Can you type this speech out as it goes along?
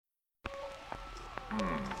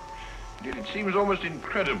Indeed, it seems almost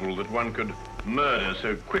incredible that one could murder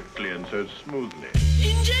so quickly and so smoothly.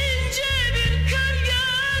 İnce ince bir kar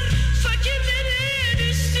yağar fakirlerin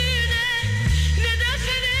üstüne. Neden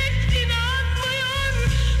felek inanmıyor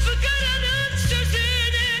fıkaranın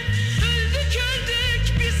sözüne? Öldük öldük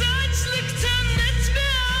biz açlıktan etme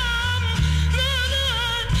am. Ne olur,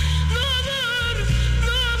 ne olur,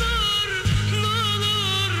 ne olur, ne olur,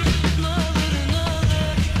 ne olur, ne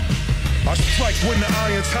olur. I strike when the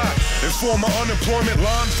iron's hot and form an unemployment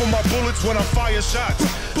line for my bullets when I fire shots.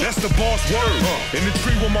 That's the boss word. In the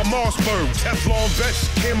tree with my Mossberg, Teflon vest,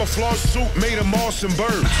 camouflage suit made of moss and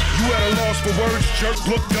birds. You at a loss for words, jerk,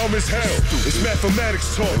 look dumb as hell. It's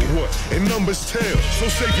mathematics talking, and numbers tell. So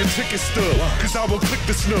save your ticket stub, cause I will click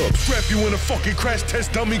the snub. Strap you in a fucking crash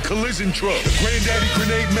test dummy collision truck. The granddaddy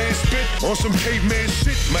grenade man spit on some caveman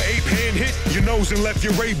shit. My ape hand hit your nose and left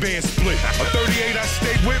your Ray-Ban split. A 38 I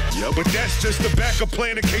stay with, but that's just the backup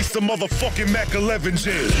plan in case the motherfucking Mac 11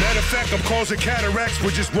 jams. Matter of fact, I'm causing cataracts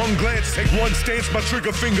with just one glance. Take one stance, my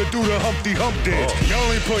trigger finger do the Humpty Hump dance.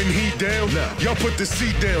 Y'all ain't putting heat down, y'all put the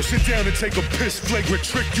seat down. Sit down and take a piss, flagrant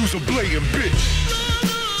trick, use a blade and bitch.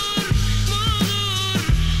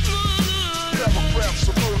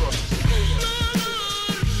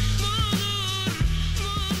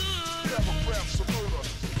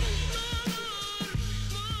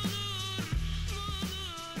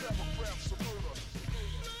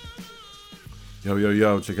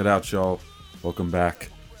 Yo, check it out, y'all. Welcome back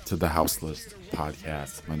to the House List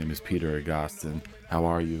Podcast. My name is Peter Agostin. How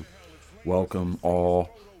are you? Welcome all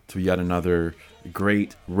to yet another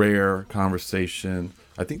great, rare conversation.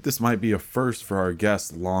 I think this might be a first for our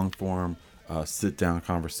guest, long-form sit-down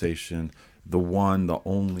conversation. The one, the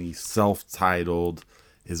only, Celph Titled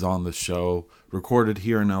is on the show. Recorded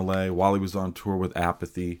here in LA while he was on tour with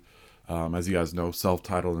Apathy. As you guys know, Celph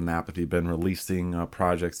Titled and Apathy have been releasing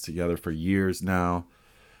projects together for years now.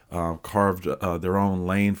 Carved their own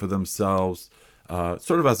lane for themselves,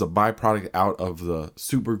 sort of as a byproduct out of the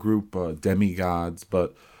supergroup Demigodz.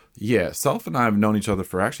 But yeah, Celph and I have known each other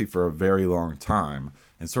for a very long time,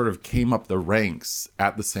 and sort of came up the ranks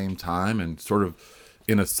at the same time, and sort of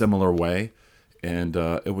in a similar way. And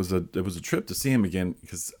it was a trip to see him again,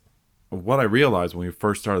 because what I realized when we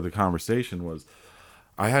first started the conversation was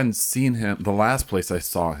I hadn't seen him. The last place I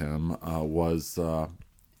saw him was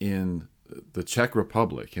in the Czech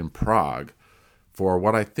Republic, in Prague, for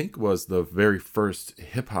what I think was the very first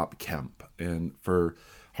hip-hop camp. And for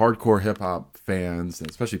hardcore hip-hop fans, and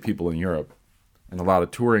especially people in Europe, and a lot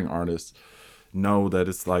of touring artists, know that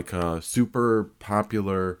it's like a super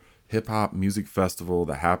popular hip-hop music festival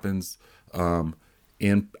that happens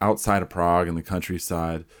outside of Prague in the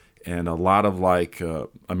countryside. And a lot of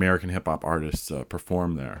American hip-hop artists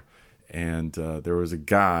perform there. And there was a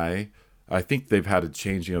guy, I think they've had a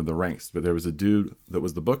changing of the ranks, but there was a dude that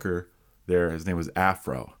was the booker there. His name was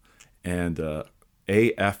Afro. And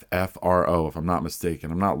AFFRO, if I'm not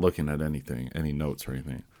mistaken. I'm not looking at anything, any notes or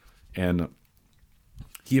anything. And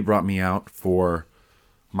he brought me out for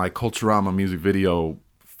my Culturama music video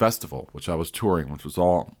festival, which I was touring, which was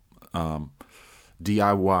all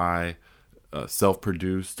DIY,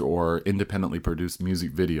 self-produced or independently produced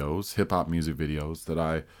music videos, hip-hop music videos that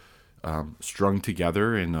I strung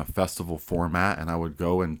together in a festival format, and I would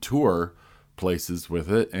go and tour places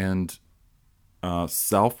with it. And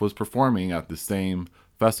Celph was performing at the same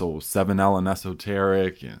festival. 7L and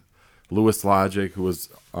Esoteric, and Louis Logic, who was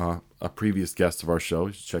a previous guest of our show.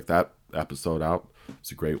 You should check that episode out.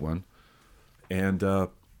 It's a great one. And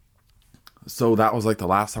so that was like the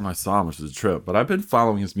last time I saw him, which was a trip. But I've been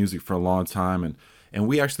following his music for a long time, and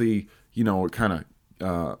we actually, were kind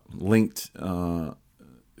of linked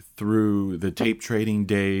through the tape trading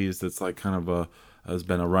days. That's like kind of has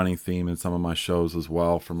been a running theme in some of my shows as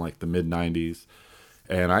well, from like the mid 90s.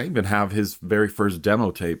 And I even have his very first demo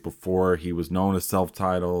tape before he was known as Celph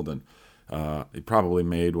Titled, and he probably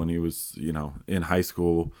made when he was, in high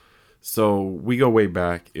school. So we go way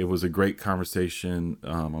back. It was a great conversation.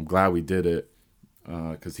 I'm glad we did it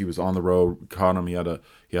because he was on the road. Caught him. He had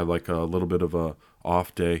like a little bit of a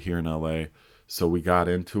off day here in LA. So we got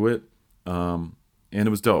into it, and it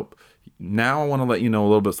was dope. Now I want to let you know a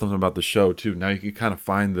little bit something about the show too. Now you can kind of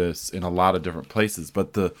find this in a lot of different places,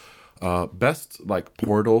 but the best like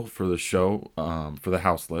portal for the show, for the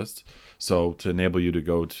house list, so to enable you to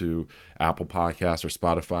go to Apple Podcasts or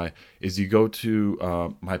Spotify, is you go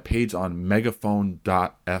to my page on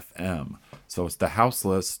megaphone.fm. So it's the house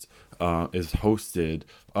list is hosted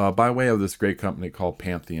by way of this great company called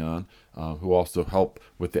Pantheon, who also help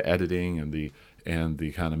with the editing and and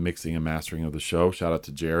the kind of mixing and mastering of the show. Shout out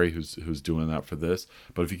to Jerry who's doing that for this.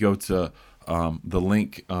 But if you go to the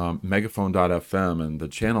link megaphone.fm, and the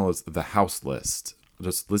channel is the house list,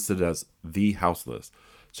 just listed as the house list.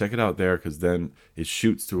 Check it out there, because then it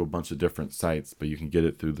shoots to a bunch of different sites, but you can get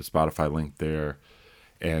it through the Spotify link there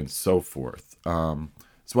and so forth,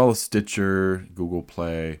 as well as Stitcher, Google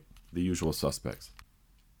Play, the usual suspects.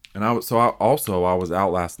 And I was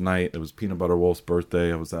out last night. It was Peanut Butter Wolf's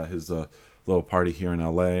birthday. I was at his little party here in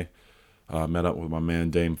LA. Met up with my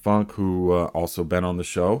man Dame Funk, who also been on the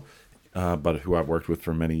show, but who I've worked with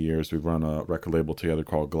for many years. We run a record label together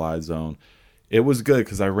called Glide Zone. It was good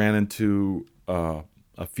because I ran into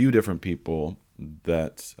a few different people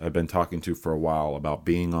that I've been talking to for a while about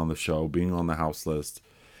being on the show, being on the house list.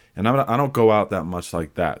 And I don't go out that much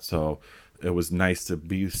like that, so it was nice to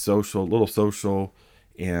be social, a little social,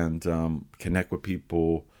 and connect with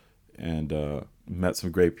people, and met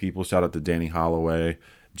some great people. Shout out to Danny Holloway,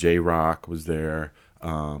 J-Rock was there,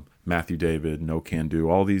 Matthew David, No Can Do.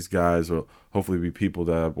 All these guys will hopefully be people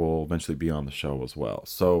that will eventually be on the show as well.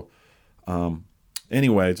 So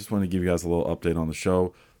anyway, just want to give you guys a little update on the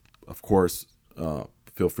show. Of course,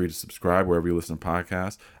 feel free to subscribe wherever you listen to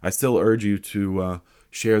podcasts. I still urge you to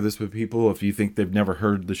share this with people if you think they've never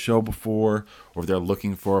heard the show before, or if they're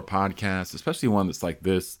looking for a podcast, especially one that's like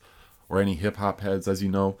this, or any hip-hop heads. As you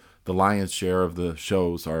know, the lion's share of the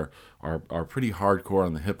shows are pretty hardcore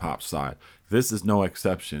on the hip-hop side. This is no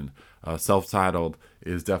exception. Celph Titled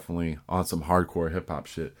is definitely on some hardcore hip-hop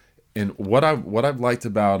shit. And what I've liked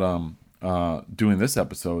about doing this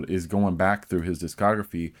episode is going back through his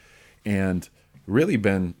discography, and really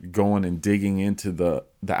been going and digging into the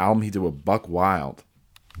album he did with Buck Wild.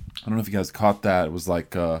 I don't know if you guys caught that. It was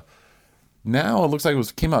like now it looks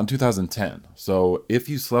like came out in 2010. So if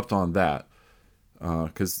you slept on that,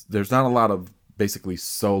 because there's not a lot of basically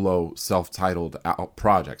solo self-titled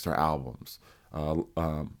projects or albums,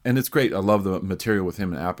 and it's great. I love the material with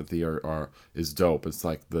him and Apathy is dope. It's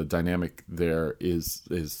like the dynamic there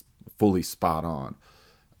is fully spot on.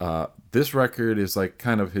 This record is like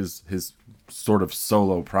kind of his sort of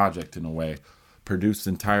solo project in a way, produced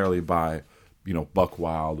entirely by Buck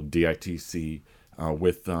Wild of DITC,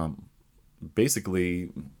 with basically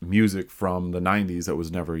music from the 90s that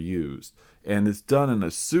was never used, and it's done in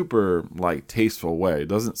a super like tasteful way. It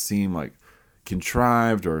doesn't seem like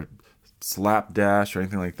contrived or slapdash or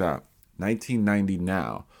anything like that. 1990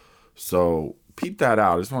 now, so peep that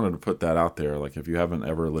out. I just wanted to put that out there. Like, if you haven't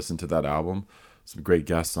ever listened to that album, some great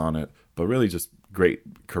guests on it, but really just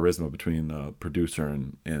great charisma between the producer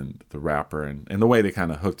and the rapper, and the way they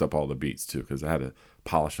kind of hooked up all the beats too, because I had to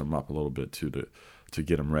polish them up a little bit too to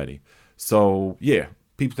get them ready. So yeah,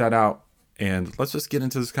 peep that out, and let's just get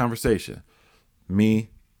into this conversation. Me,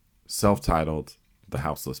 Celph Titled, the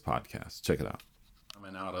Houseless Podcast. Check it out.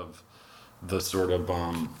 Coming out of the sort of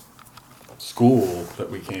school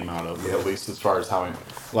that we came out of, at least as far as how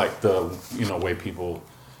like the way people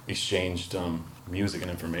exchanged music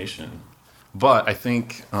and information. But I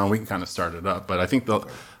think we can kind of start it up. But I think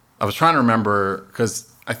I was trying to remember,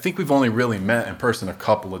 because I think we've only really met in person a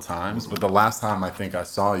couple of times. But the last time I think I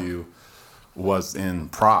saw you was in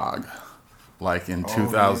Prague, like in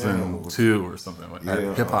 2002 or something like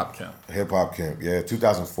that. Hip Hop Camp. Hip Hop Camp, yeah,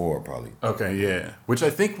 2004 probably. Okay, yeah. Which I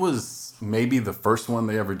think was maybe the first one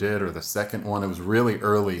they ever did, or the second one. It was really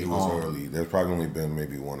early. It was early. There's probably only been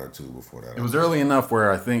maybe one or two before that. It was early enough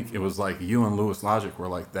where I think it was like you and Louis Logic were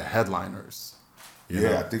like the headliners. You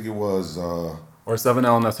know? I think it was... or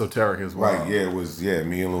 7L and Esoteric as well. Right, yeah, it was,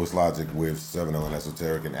 me and Louis Logic with 7L and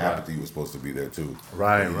Esoteric, and Apathy was supposed to be there too.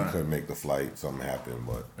 Right, He couldn't make the flight, something happened,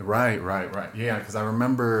 but... Right. Yeah, because I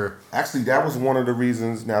remember... Actually, that was one of the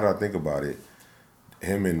reasons, now that I think about it,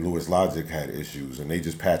 him and Louis Logic had issues, and they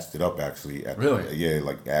just patched it up, actually. Really? Yeah,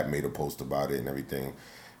 like App made a post about it and everything,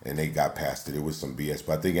 and they got past it. It was some BS,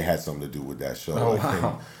 but I think it had something to do with that show. Oh, like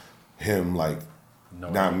wow. Him like,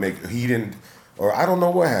 not make... He didn't... Or I don't know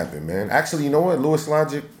what happened, man. Actually, you know what? Louis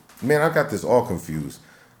Logic... Man, I got this all confused.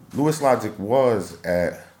 Louis Logic was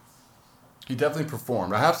at... He definitely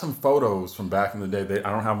performed. I have some photos from back in the day. I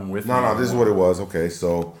don't have them with me. No, this is what it was. Okay,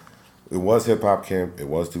 so... It was Hip Hop Camp. It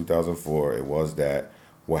was 2004. It was that.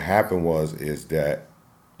 What happened is that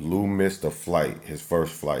Lou missed a flight, his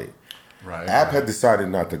first flight. Right. App had decided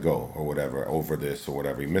not to go or whatever over this or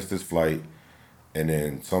whatever. He missed his flight, and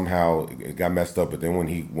then somehow it got messed up. But then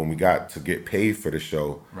when we got to get paid for the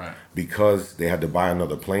show, right, because they had to buy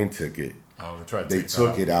another plane ticket. Oh, they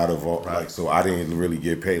took it out of all, like, so I didn't really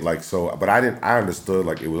get paid, like, so, but I understood,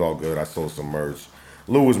 like, it was all good. I sold some merch.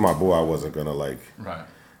 Lou was my boy. I wasn't gonna, like, right.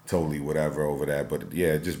 totally whatever over that. But yeah,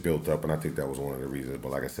 it just built up, and I think that was one of the reasons.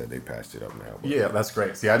 But like I said, they patched it up now. But, yeah, that's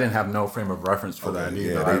great. See, I didn't have no frame of reference for that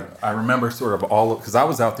either. Yeah, I remember sort of all because I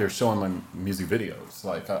was out there showing my music videos.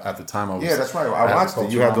 Like at the time, I was. Yeah, that's right. I watched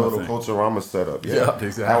it. You had the little Culturama setup. Yeah,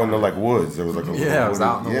 exactly. Out in the woods. There was like a little I was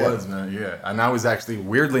out in the woods, man. Yeah, and I was actually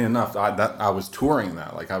weirdly enough, I was touring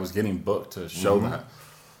that. Like I was getting booked to show that.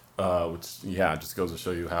 Which just goes to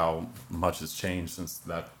show you how much has changed since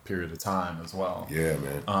that period of time as well. Yeah,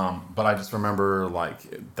 man. But I just remember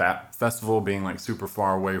like that festival being like super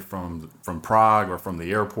far away from Prague or from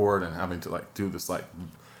the airport, and having to like do this like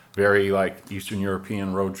very like Eastern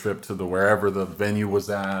European road trip to wherever the venue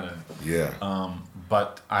was at. And,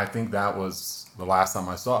 but I think that was the last time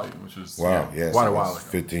I saw you, which was quite a while ago.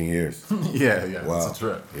 15 years. yeah, wow. It's a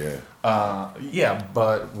trip. Yeah.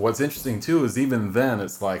 But what's interesting too is even then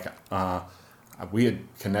it's like we had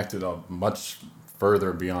connected much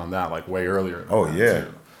further beyond that, like way earlier. Too.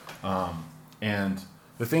 And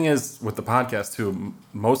the thing is with the podcast too,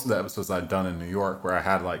 most of the episodes I'd done in New York where I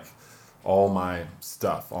had like all my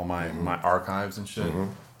stuff, all my archives and shit.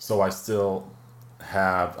 So I still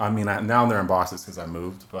have. I mean, now they're in boxes because I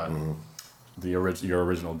moved, but. Your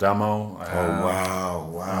original demo.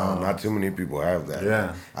 Wow. Not too many people have that.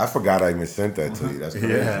 Yeah. I forgot I even sent that to you. That's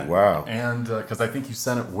crazy. Yeah. Wow. And because I think you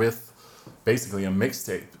sent it with basically a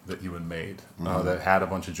mixtape that you had made that had a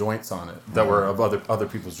bunch of joints on it that were of other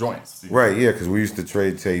people's joints. Right, yeah, because we used to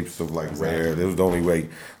trade tapes of like rare. That was the only way,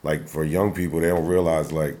 like for young people, they don't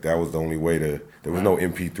realize like that was the only way to, there was no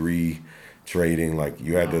MP3 trading. Like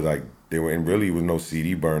you had to like, there were, and really was no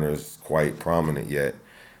CD burners quite prominent yet.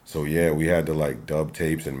 So yeah, we had to like dub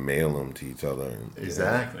tapes and mail them to each other. And,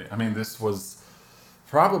 exactly. I mean, this was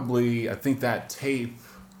probably, I think that tape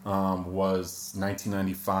was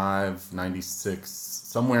 1995, 96,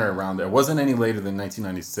 somewhere around there. It wasn't any later than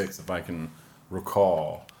 1996, if I can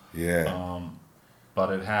recall. Yeah.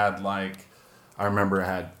 But it had like, I remember it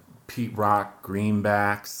had Pete Rock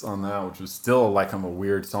Greenbacks on that, which was still like a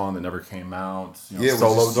weird song that never came out. You know, it was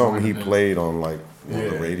a song he played on like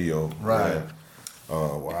the radio. Right. Yeah.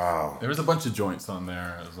 Oh, wow. There was a bunch of joints on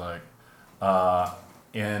there. It was like, so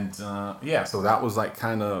that was like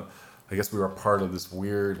kind of, I guess we were part of this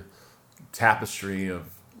weird tapestry of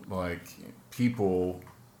like people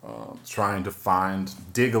trying to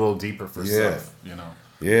dig a little deeper for stuff, you know?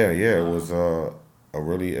 Yeah, it was a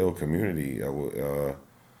really ill community.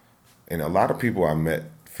 And a lot of people I met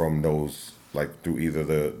from those, like through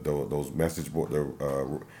either those message board,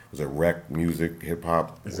 was it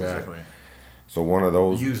rec.music.hiphop? Exactly. So one of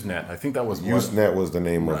those Usenet, I think that was Usenet was the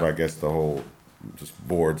name of, I guess, the whole just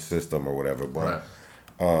board system or whatever. But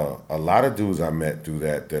a lot of dudes I met through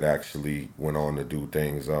that actually went on to do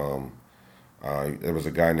things. There was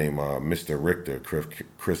a guy named Mr. Richter,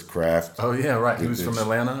 Chris Kraft. Oh yeah, right. He was from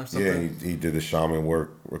Atlanta or something. Yeah, he did the Shaman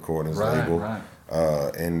Work recordings label. Right.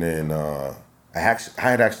 And then I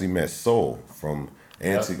had actually met Soul from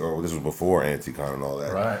or this was before Anticon and all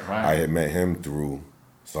that. Right. I had met him through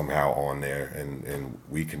somehow on there, and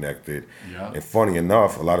we connected. Yeah. And funny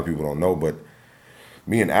enough, a lot of people don't know, but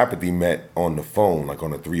me and Apathy met on the phone, like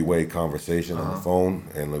on a 3-way conversation on the phone,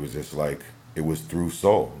 and it was just like, it was through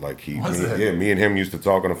Soul. Like me and him used to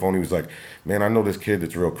talk on the phone. He was like, man, I know this kid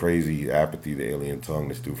that's real crazy, Apathy, the Alien Tongue,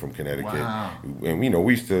 this dude from Connecticut. Wow. And, you know,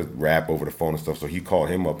 we used to rap over the phone and stuff, so he called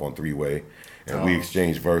him up on 3-way, and we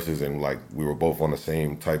exchanged verses, and like, we were both on the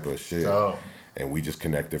same type of shit. And we just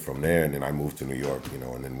connected from there, and then I moved to New York, you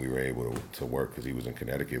know, and then we were able to work because he was in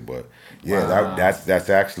Connecticut. But yeah, that's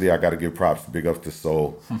actually, I got to give props, big ups to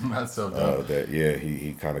Soul. That's so dope.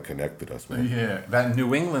 He kind of connected us, man. Yeah, that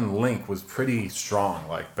New England link was pretty strong,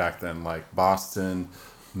 like back then, like Boston,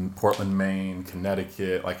 Portland, Maine,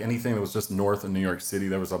 Connecticut, like anything that was just north of New York City.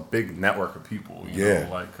 There was a big network of people, you know,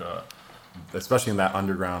 like especially in that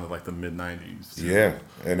underground of like the mid '90s. Yeah,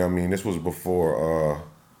 and I mean, this was before.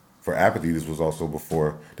 For Apathy, this was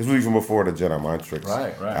even before the Jedi Mind Tricks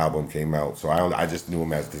album came out. So I just knew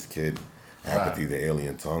him as this kid, Apathy, the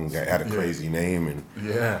Alien Tongue, that had a crazy name and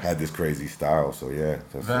had this crazy style. So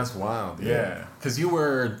that's wild. Yeah, because you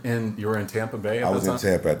were in Tampa Bay. I was in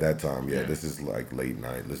Tampa at that time. Yeah, this is like late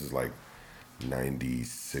night. This is like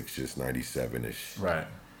 96ish, 97ish. Right.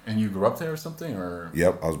 And you grew up there or something, or?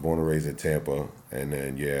 Yep, I was born and raised in Tampa, and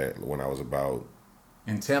then when I was about.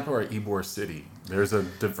 In Tampa or Ybor City, there's a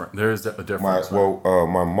difference.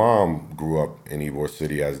 My mom grew up in Ybor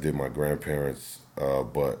City, as did my grandparents,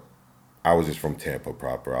 but I was just from Tampa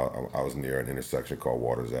proper. I was near an intersection called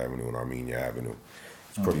Waters Avenue and Armenia Avenue.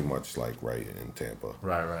 It's pretty much like right in Tampa.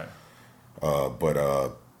 Right. But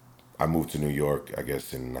I moved to New York, I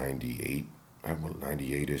guess, in 98, I'm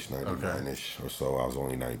 98-ish, 99-ish or so. I was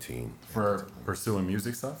only 19. For pursuing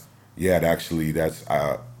music stuff? Yeah, actually, that's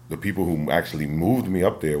the people who actually moved me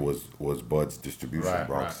up there was Bud's Distribution,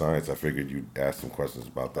 Bronx Science. I figured you'd ask some questions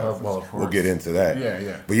about that. Well, of course. We'll get into that.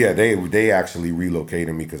 Yeah. But yeah, they actually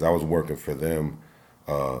relocated me because I was working for them.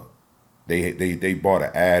 They bought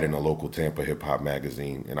an ad in a local Tampa hip hop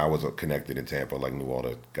magazine, and I was connected in Tampa, like knew all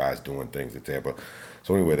the guys doing things in Tampa.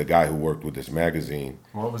 So anyway, the guy who worked with this magazine.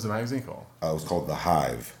 What was the magazine called? It was called The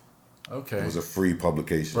Hive. Okay. It was a free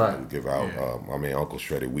publication Right. that would give out. My man Uncle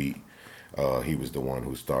Shredded Wheat. He was the one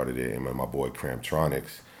who started it, and my boy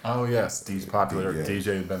Cramptronics. Oh yes, he's popular. Yeah.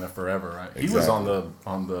 DJ has been there forever, right? Exactly. He was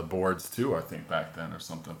on the boards too, I think, back then or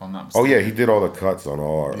something. If I'm not mistaken. Oh yeah, he did all the cuts on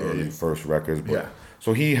all our early first records. But,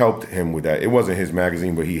 so he helped him with that. It wasn't his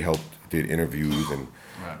magazine, but he did interviews and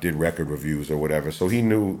did record reviews or whatever. So he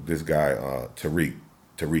knew this guy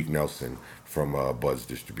Tariq Nelson from Bud's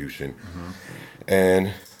Distribution,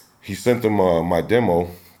 and he sent him my demo.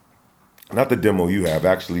 Not the demo you have.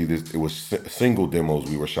 Actually, it was single demos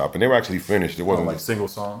we were shopping. They were actually finished. It wasn't like single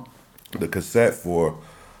song. The cassette for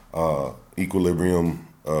Equilibrium,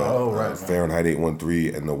 Fahrenheit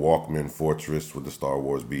 813, and the Walkman Fortress with the Star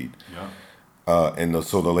Wars beat. Yeah.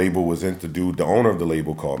 So the label was into the owner of the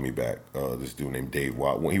label called me back. This dude named Dave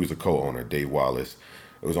Wallace. He was a co-owner, Dave Wallace.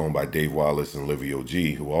 It was owned by Dave Wallace and Livio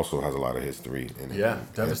G, who also has a lot of history in it. Yeah,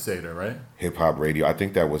 Devastator, right? Hip hop radio. I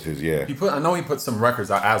think that was his. Yeah. I know he put some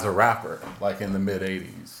records out as a rapper, like in the mid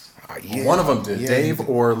 '80s. One of them did. Dave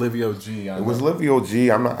or Livio G. It was Livio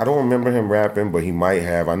G. I don't remember him rapping, but he might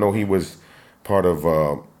have. I know he was part of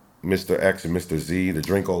Mr. X and Mr. Z, the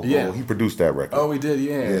Drink Old. Yeah. He produced that record. Oh, he did.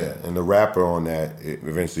 Yeah. Yeah, and the rapper on that it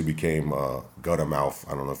eventually became Guttermouth.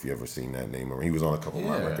 I don't know if you ever seen that name. He was on a couple of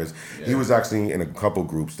my records. Yeah. He was actually in a couple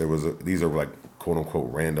groups. These are like quote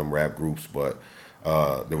unquote random rap groups, but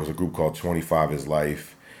there was a group called 25 is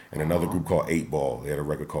Life. And another group called 8 Ball. They had a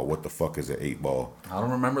record called What the Fuck is an 8 Ball? I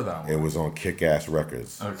don't remember that one. It was on Kick Ass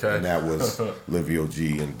Records. Okay. And that was Livio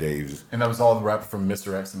G and Dave's. And that was all the rap from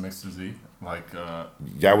Mr. X and Mr. Z?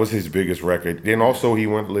 That was his biggest record. Then also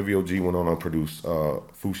Livio G went on to produce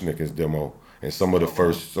Fushnik's demo. And some of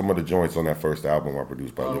the joints on that first album are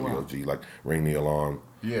produced by Livio G, like Ring the Alarm.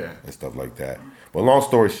 Yeah. And stuff like that. But long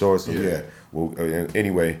story short,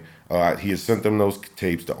 anyway, he had sent them those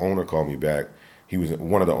tapes. The owner called me back. He was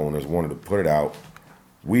one of the owners, wanted to put it out.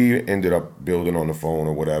 We ended up building on the phone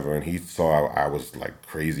or whatever, and he saw I was like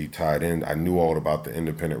crazy tied in. I knew all about the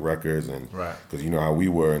independent records, and because you know how we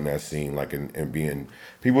were in that scene, like and being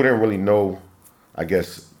people didn't really know. I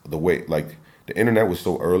guess the way like the internet was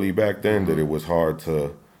so early back then that it was hard to.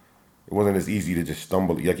 It wasn't as easy to just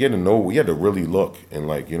stumble. Like you had to know, you had to really look and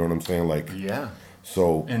like you know what I'm saying, like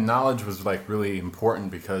So and knowledge was like really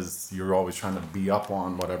important because you're always trying to be up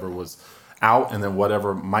on whatever was out, and then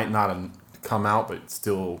whatever might not have come out, but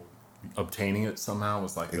still obtaining it somehow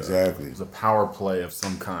was like it was a power play of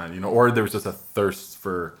some kind, you know, or there was just a thirst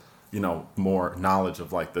for, you know, more knowledge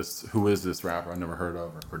of like this. Who is this rapper I never heard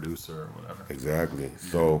of, or producer, or whatever. Exactly.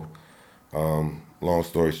 So, long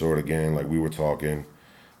story short, again, like we were talking,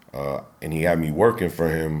 and he had me working for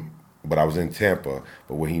him. But I was in Tampa.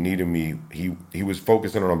 But when he needed me, he was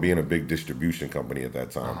focusing on being a big distribution company at that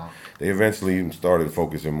time. They eventually started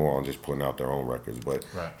focusing more on just putting out their own records. But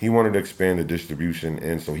he wanted to expand the distribution,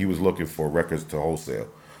 and so he was looking for records to wholesale.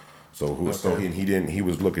 So he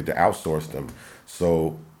was looking to outsource them.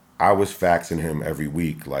 So I was faxing him every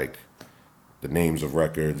week, like the names of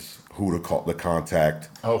records, who to call, the contact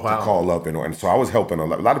to call up, and so I was helping a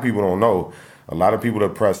lot of people don't know. A lot of people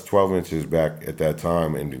that pressed 12 inches back at that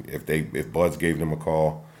time, and if Buds gave them a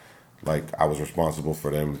call, like I was responsible for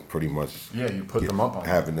them pretty much. Yeah, you put them up on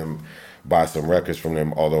having them buy some records from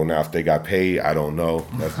them. Although now if they got paid, I don't know.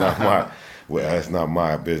 That's not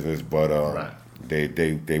my business. But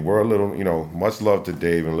they were a little, you know, much love to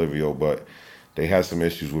Dave and Livio, but they had some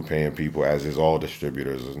issues with paying people, as is all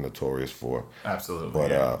distributors is notorious for. Absolutely.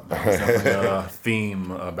 But that was definitely a theme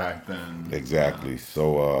back then. Exactly.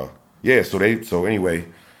 So. So anyway,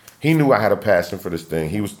 he knew I had a passion for this thing.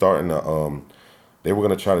 He was starting to, they were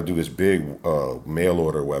going to try to do this big mail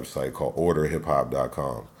order website called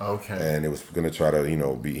orderhiphop.com. Okay. And it was going to try to, you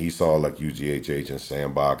know, he saw like UGHH and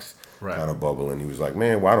Sandbox kind of bubble, and he was like,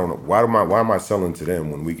 man, why am I selling to them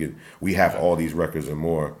when we have all these records and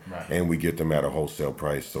more, and we get them at a wholesale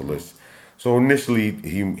price? So initially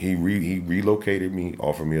he relocated me,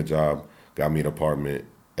 offered me a job, got me an apartment,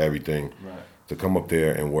 everything. To come up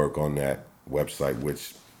there and work on that website,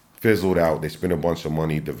 which fizzled out. They spent a bunch of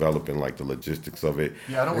money developing like the logistics of it.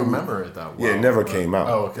 Yeah, I don't remember it that well. Yeah, it never came out.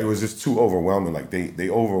 Oh, okay. It was just too overwhelming. Like they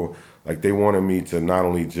wanted me to not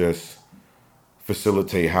only just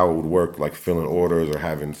facilitate how it would work, like filling orders or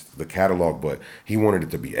having the catalog, but he wanted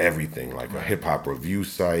it to be everything, like a hip hop review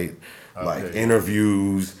site, like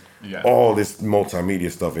interviews, all this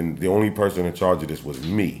multimedia stuff. And the only person in charge of this was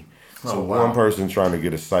me. So one person trying to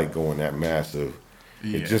get a site going that massive,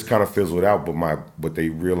 it just kind of fizzled out. But they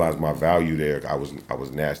realized my value there. I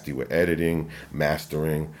was nasty with editing,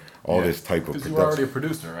 mastering, all this type of production. You were already a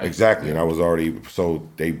producer, right? Exactly, and I was already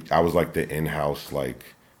I was like the in-house like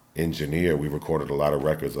engineer. We recorded a lot of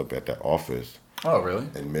records up at that office. Oh, really?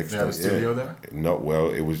 And mixed. You had a studio there? No, well,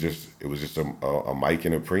 it was just a mic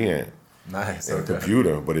and a preamp. Nice. And a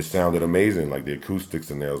computer, but it sounded amazing. Like the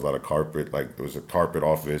acoustics in there, there was a lot of carpet. Like it was a carpet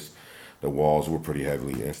office. The walls were pretty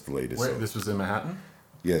heavily insulated. Wait, this was in Manhattan?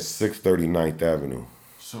 Yes, 630 9th Avenue.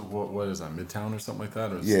 So what is that, Midtown or something like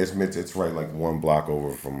that? Or it's right like one block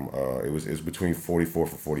over from, it's between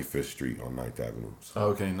 44th and 45th Street on 9th Avenue. So.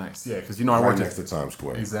 Okay, nice. Yeah, because I right worked next to Times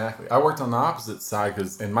Square. Exactly. I worked on the opposite side,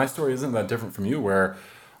 and my story isn't that different from you, where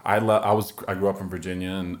I grew up in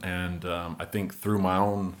Virginia, and I think through my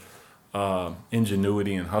own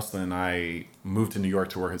ingenuity and hustling, I moved to New York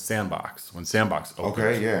to work at Sandbox when Sandbox opened.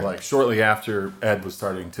 Okay, yeah. Like shortly after Ed was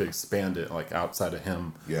starting to expand it, like outside of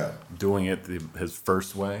him, doing it his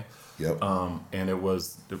first way. Yep. And it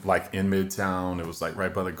was like in Midtown. It was like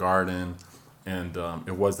right by the Garden, and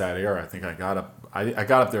it was that era. I think I got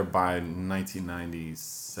up there by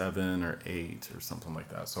 1997 or 8 or something like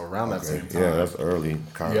that. So around that same time. Yeah, that's early,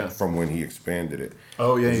 kind of from when he expanded it.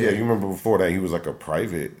 Oh yeah. You remember before that he was like a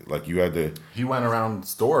private, like you had to. He went around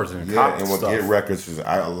stores and copped would stuff. get records.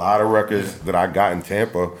 A lot of records that I got in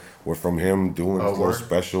Tampa were from him doing this little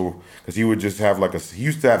special, because he would just have he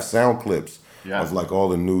used to have sound clips of like all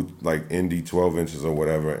the new like indie 12 inches or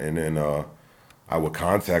whatever, and then I would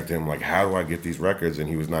contact him like, how do I get these records? And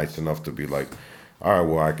he was nice enough to be like, all right,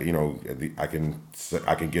 well, I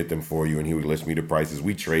can get them for you, and he would list me the prices.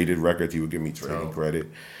 We traded records. He would give me trading credit,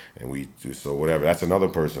 and we do so whatever. That's another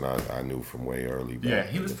person I knew from way early back. Yeah,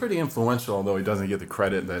 he was pretty influential, although he doesn't get the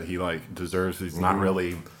credit that he like deserves. He's not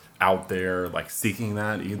really out there like seeking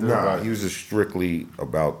that either. Nah, he was just strictly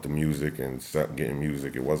about the music and getting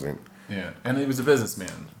music. It wasn't. Yeah, and he was a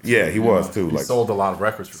businessman. Yeah, he was too. He sold a lot of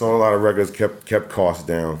records. Sold a lot of records, kept costs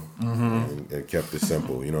down, and kept it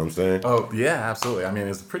simple. You know what I'm saying? Oh yeah, absolutely. I mean,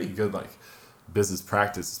 it's a pretty good like business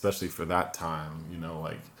practice, especially for that time.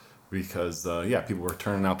 Because people were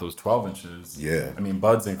turning out those 12 inches. Yeah. I mean,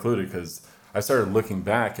 Buds included, because I started looking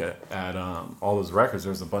back at all those records. There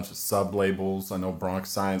was a bunch of sub labels. I know Bronx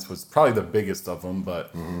Science was probably the biggest of them,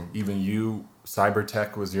 but even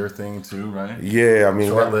Cybertech was your thing too, right? Yeah, I mean,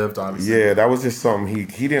 short-lived, obviously. Yeah, that was just something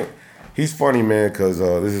he didn't. He's funny, man, because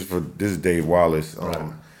this is Dave Wallace.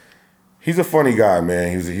 He's a funny guy,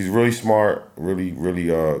 man. He's really smart, really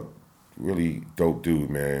dope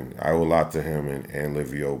dude, man. I owe a lot to him and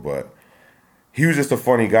Livio, but he was just a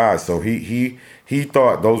funny guy. So he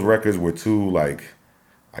thought those records were too like,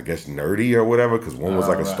 I guess, nerdy or whatever, because one was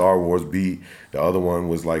like a Star Wars beat, the other one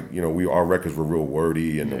was like, our records were real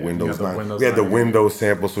wordy, and the Windows 9. We had the Windows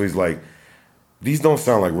sample, so he's like, these don't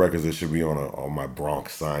sound like records that should be on my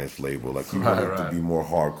Bronx Science label. Like, you want it to be more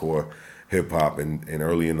hardcore hip hop, and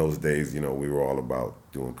early in those days, we were all about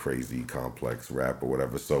doing crazy, complex rap or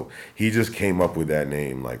whatever. So he just came up with that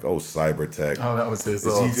name, like, Cybertech. Oh, that was his. He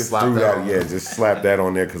just threw that. Yeah, just slapped that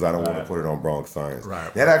on there because I don't want to put it on Bronx Science.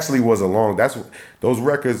 Right. That actually was those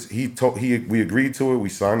records. We agreed to it. We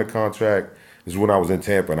signed the contract. This is when I was in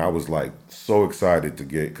Tampa, and I was like so excited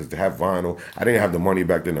because to have vinyl, I didn't have the money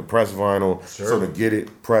back then to press vinyl. Sure. So to get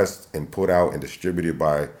it pressed and put out and distributed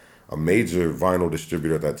by a major vinyl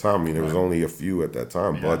distributor at that time. I mean, there was only a few at that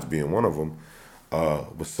time, Buds being one of them.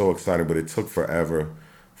 Was so excited, but it took forever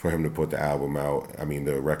for him to put the album out. I mean,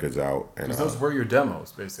 the records out. Because those were your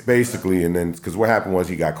demos, basically. Basically, right? And then, because what happened was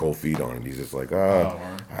he got cold feet on it. He's just like,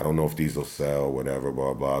 I don't know if these will sell, whatever,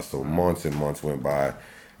 blah, blah. So months and months went by,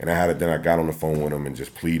 and then I got on the phone with him and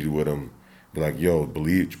just pleaded with him. Be like, yo,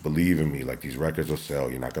 believe in me. Like, these records will sell.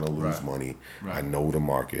 You're not going to lose money. Right. I know the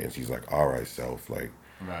market. And she's like, all right, Celph, like,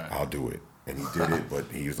 I'll do it. And he did it, but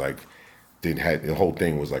he was like, the whole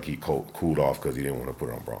thing was like he cooled off because he didn't want to put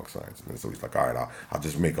it on Bronx Science. And so he's like, all right, I'll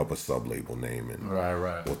just make up a sub-label name and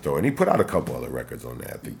we'll throw it. And he put out a couple other records on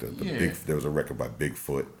that. I think there was a record by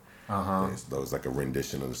Bigfoot. That was like a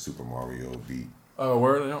rendition of the Super Mario beat. Oh,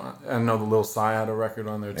 word! I know the Lil Psy had a record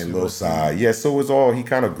on there too. And Lil Psy, yeah. So it was all, he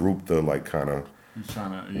kind of grouped the like kind of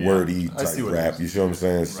wordy type rap. You see what I'm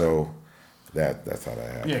saying? Right. So that's how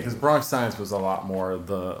that happened. Yeah, because Bronx Science was a lot more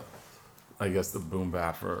the boom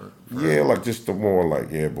bap for like just the more like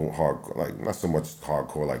boom hardcore, like not so much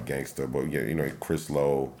hardcore like gangster, but Chris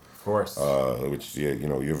Lowe, Of course. Which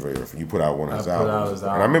you put out one of his Put out albums. his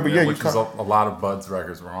And album. I remember, you which was a lot of Bud's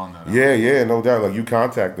records were on that. Yeah, no doubt. Like you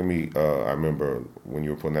contacted me. I remember when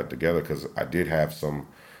you were putting that together because I did have some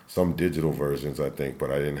digital versions, I think,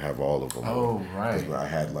 but I didn't have all of them. Oh, right. I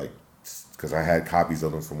had because I had copies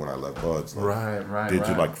of them from when I left Bud's. Right.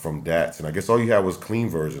 Digital, like from DATs, and I guess all you had was clean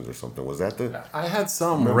versions or something. Was that the? I had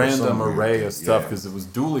some random array of stuff because it was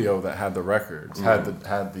Dulio that had the records, had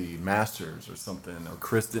the masters or something, or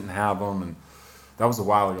Chris didn't have them, and that was a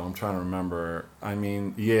while ago. I'm trying to remember. I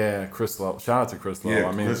mean, yeah, Chris Lowe. Shout out to Chris Lowe. Yeah,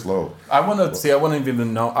 I mean, Chris Lowe. I wouldn't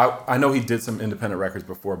even know. I know he did some independent records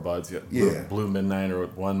before Bud's. Yeah. Blue Midnight, or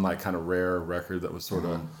one like kind of rare record that was sort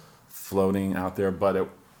of floating out there, but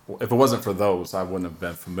if it wasn't for those, I wouldn't have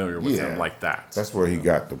been familiar with him like that. That's where he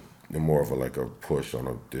got the more of a push on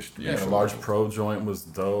a distribution. Yeah, the Large Pro joint was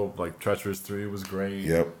dope. Like Treacherous 3 was great.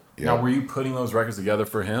 Yep. Now, were you putting those records together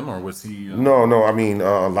for him, or was he? No. I mean,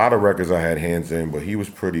 a lot of records I had hands in, but he was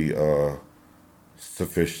pretty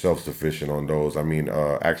self-sufficient on those. I mean,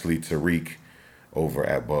 actually, Tariq over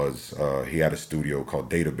at Bud's, he had a studio called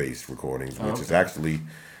Database Recordings, which is actually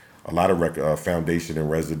a lot of Foundation and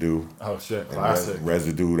Residue. Oh shit, classic.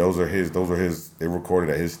 Residue. Those are his. They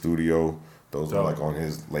recorded at his studio. Those are like on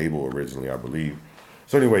his label originally, I believe.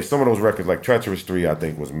 So anyway, some of those records, like Treacherous 3, I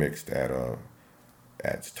think was mixed at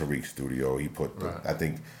Tariq's studio. He put, I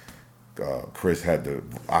think Chris had the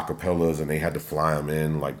acapellas, and they had to fly them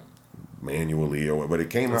in like manually, but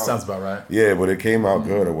it came out. Sounds about right. Yeah, but it came out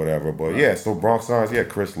good or whatever. But yeah, so Bronx Signs,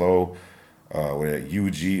 Chris Lowe. With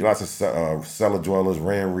UG, lots of Cellar Dwellers,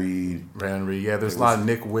 Ran Reed. Yeah, there's a lot of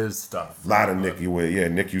Nick Wiz stuff. A lot of Nick Wiz. Yeah,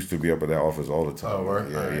 Nick used to be up at that office all the time. Oh,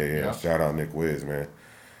 word? Yeah. Shout out Nick Wiz, man.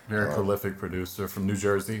 Very prolific producer from New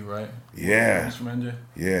Jersey, right? Yeah. He's from NJ?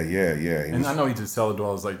 Yeah. And I know he did Cellar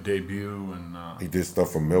Dwellers like debut and... he did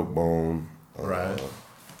stuff from Milkbone. Right.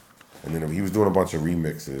 And then he was doing a bunch of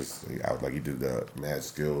remixes. He did the Mad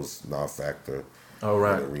Skills, Nah Factor. Oh,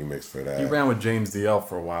 right. A remix for that. He ran with James DL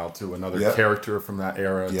for a while, too. Another character from that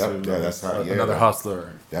era, too. Yeah, that's how. Another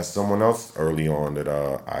hustler. That's someone else early on that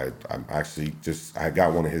I'm actually I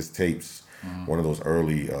got one of his tapes, one of those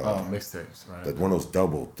early. Mixtapes, right. One of those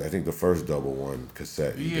double, I think the first double one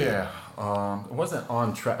cassette. Yeah. It wasn't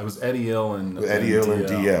on track. It was Eddie Ill and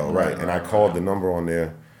DL, right. And I called the number on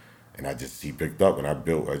there. And he picked up, and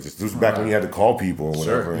this was back when you had to call people and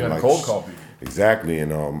whatever. Sure, you had to cold call people. Exactly,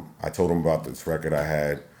 and I told him about this record I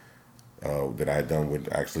had that I had done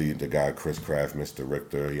with actually the guy Chris Kraft, Mr.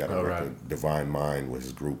 Richter. He had a record, Divine Mind, with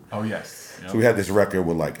his group. Oh yes. Yep. So we had this record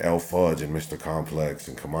with like El Fudge and Mr. Complex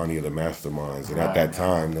and Kamani of the Masterminds, and at that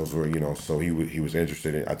time those were so he was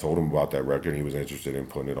interested in. I told him about that record. And he was interested in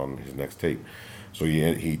putting it on his next tape. So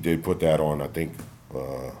he did put that on. I think.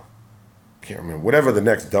 Can't remember whatever the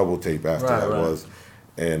next double tape after that was,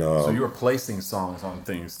 and so you were placing songs on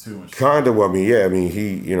things too. Kind of. I mean,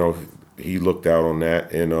 he looked out on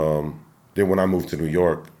that, and then when I moved to New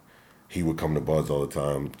York, he would come to Bud's all the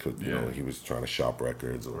time because he was trying to shop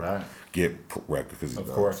records or get records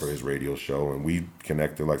for his radio show, and we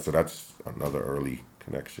connected so that's another early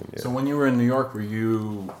connection. Yeah. So when you were in New York,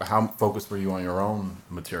 how focused were you on your own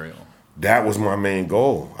material? That was my main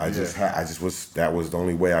goal. That was the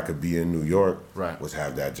only way I could be in New York. Right. Was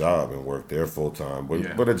have that job and work there full time.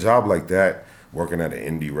 But a job like that, working at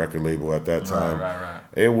an indie record label at that time,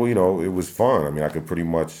 it was fun. I mean, I could pretty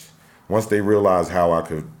much once they realized how I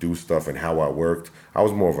could do stuff and how I worked. I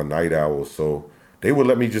was more of a night owl, so they would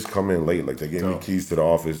let me just come in late. Like they gave me keys to the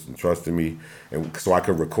office and trusted me, and so I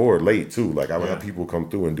could record late too. Like I would have people come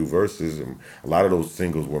through and do verses, and a lot of those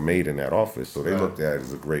singles were made in that office. So they looked at it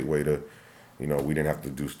as a great way to, we didn't have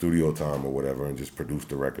to do studio time or whatever, and just produce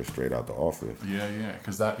the record straight out the office. Yeah,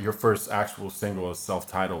 because your first actual single, Celph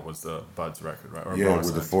Titled, was the Bud's record, right? Or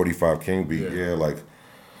with the 45 King beat. Yeah,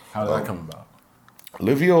 how did that come about?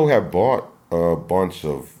 Livio had bought a bunch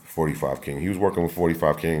of 45 King. He was working with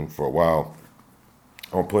 45 King for a while.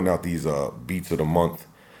 I'm putting out these Beats of the Month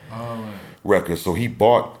records. So he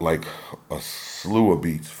bought like a slew of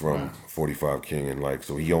beats from 45 King, and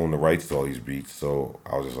so he owned the rights to all these beats. So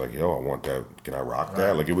I was just like, yo, I want that. Can I rock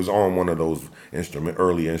that? Like it was on one of those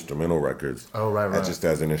early instrumental records. Oh, right. Just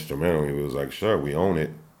as an instrumental, he was like, sure, we own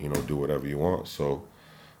it. Do whatever you want. So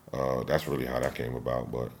that's really how that came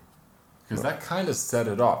about. But because that kind of set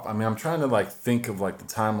it off. I mean, I'm trying to think of the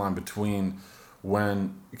timeline between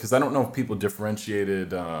because I don't know if people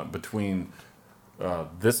differentiated between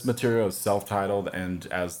this material as self-titled and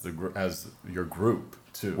as your group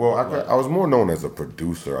too. Well, I was more known as a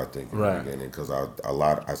producer, I think, in the beginning, because I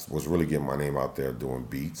was really getting my name out there doing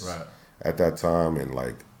beats at that time, and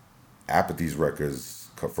Apathy's records,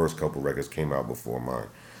 first couple records came out before mine.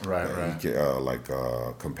 Right.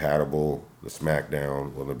 Compatible, the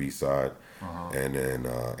Smackdown on the B side, and then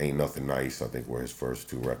Ain't Nothing Nice. I think were his first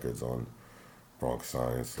 2 records on Bronx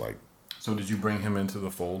Science. Like, so did you bring him into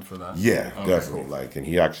the fold for that? yeah, Okay, definitely. cool. Like, and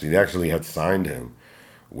they actually had signed him,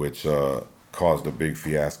 which caused a big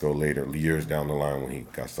fiasco later, years down the line when he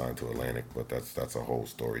got signed to Atlantic. But that's a whole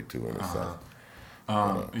story too in itself.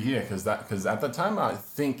 Yeah, because at the time I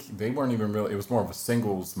think they weren't even really. It was more of a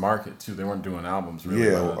singles market too. They weren't doing albums really.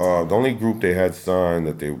 Yeah, the only group they had signed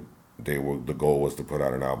that they were, the goal was to put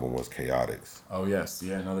out an album was Chaotix. Oh yes,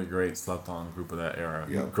 yeah, another great slept on group of that era.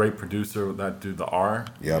 Yep. Great producer, that dude, the R.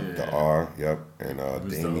 Yep, yeah. the R. Yep, and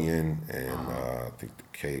was Damien and I think the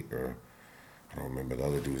K, or I don't remember the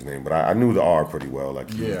other dude's name, but I knew the R pretty well. Like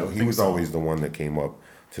he was always the one that came up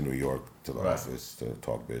to New York to the office to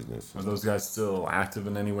talk business. Are those guys still active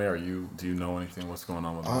in any way? Do you know anything? What's going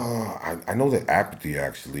on with them? I know that Apathy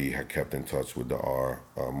actually had kept in touch with the R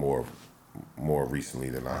more recently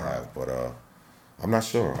than I have, but I'm not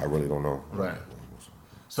sure. I really don't know. Right.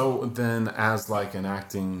 So then, as like an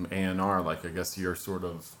acting A&R, like I guess you're sort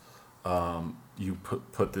of you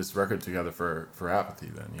put this record together for Apathy,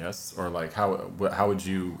 then, yes? Or like how would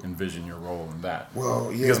you envision your role in that? Well,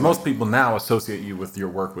 yeah, because most people now associate you with your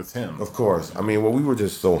work with him. Of course. I mean, well, we were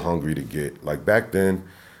just so hungry to get, like, back then,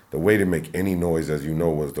 the way to make any noise, as you know,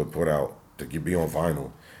 was to put out, to be on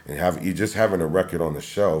vinyl, and just having a record on the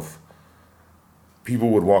shelf. People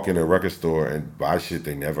would walk in a record store and buy shit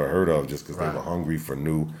they never heard of just because they were hungry for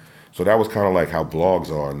new. So that was kind of like how blogs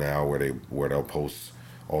are now, where they'll post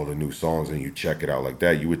all the new songs and you check it out like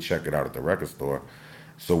that. You would check it out at the record store.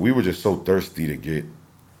 So we were just so thirsty to get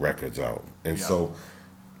records out. And so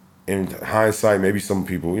in hindsight, maybe some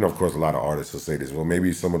people, of course a lot of artists will say this, well,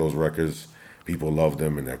 maybe some of those records, people love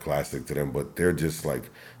them and they're classic to them, but they're just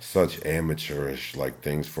like such amateurish like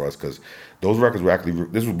things for us, because those records were actually,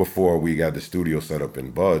 this was before we got the studio set up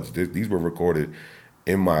in Buds. These were recorded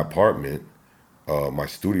in my apartment, my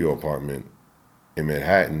studio apartment in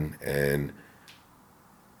Manhattan, and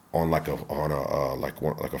on like a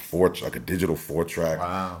digital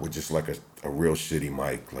 4-track with just like a real shitty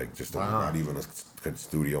mic, like just not even a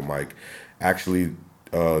studio mic. Actually,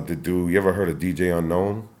 the dude, you ever heard of DJ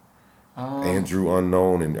Unknown? Andrew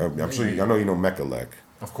Unknown, and I'm sure I know you know Mechalek.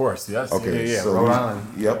 Of course, yes. Okay, yeah. So Rhode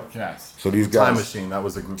Island. Yep. Yes. So these guys. Time Machine, that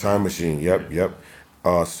was a group. Time Machine. Yep. Yeah.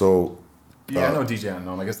 Yep. So. Yeah, I know DJ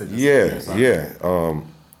Unknown. I guess they just.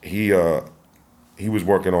 He was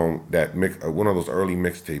working on that one of those early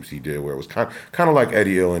mixtapes he did, where it was kind of like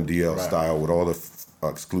Eddie Ill and DL style, with all the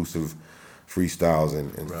exclusive freestyles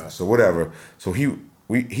and so whatever. So he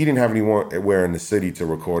didn't have anywhere in the city to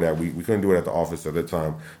record at. We couldn't do it at the office at the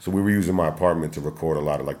time, so we were using my apartment to record a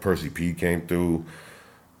lot of, like, Percy P came through,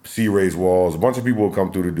 C. Ray's Walls, a bunch of people would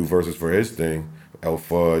come through to do verses for his thing, El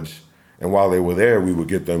Fudge, and while they were there, we would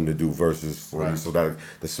get them to do verses for me. So that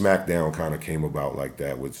the Smackdown kind of came about like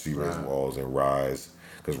that with C. Ray's Walls and Rise,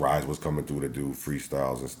 because Rise was coming through to do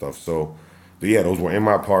freestyles and stuff. So, yeah, those were in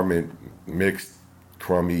my apartment, mixed,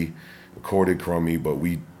 crummy, recorded crummy, but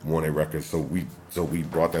we wanted records, so we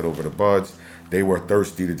brought that over to Buds. They were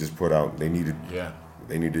thirsty to just put out. They needed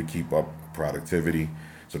to keep up productivity,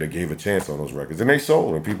 so they gave a chance on those records, and they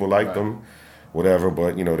sold, and people liked them, whatever.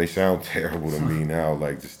 But they sound terrible to me now,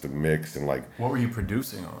 like just the mix and like. What were you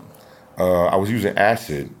producing on? I was using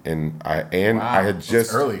Acid, and I had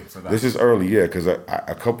just. Early for that. This is early, yeah, because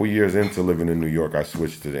a couple years into living in New York, I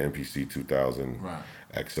switched to the MPC 2000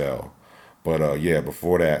 XL. But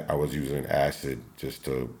before that, I was using Acid just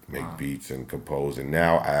to make beats and compose. And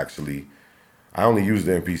now I only use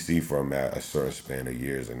the MPC for a certain span of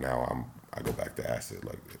years, and now I go back to Acid.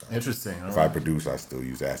 Like, interesting. If I produce, I still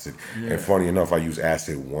use Acid. Yeah. And funny enough, I use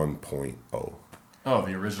Acid 1.0. Oh,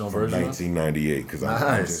 the original from version? 1998, because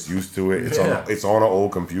I'm just used to it. It's on an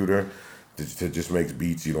old computer. To just make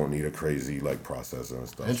beats, you don't need a crazy like processor and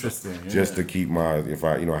stuff. Interesting. So just to keep I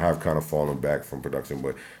have kind of fallen back from production,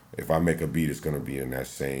 but if I make a beat, it's gonna be in that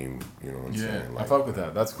same, you know what I'm saying? Like, I fuck with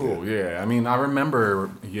that. That's cool. Yeah. I mean, I remember,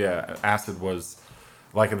 Acid was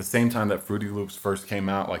like at the same time that Fruity Loops first came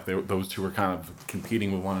out. Like those two were kind of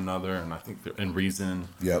competing with one another, and I think in Reason.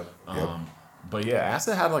 Yep. But yeah,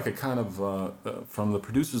 Acid had like a kind of from the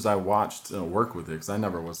producers I watched work with it, because I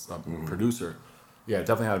never was a producer. Yeah, it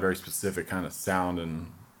definitely had a very specific kind of sound and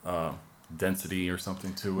density or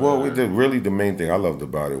something to it. Well, the main thing I loved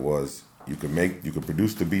about it was you could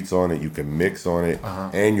produce the beats on it, you can mix on it,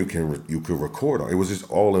 and you could record on it. It was just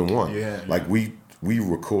all in one. Like we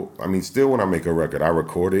record. I mean, still when I make a record, I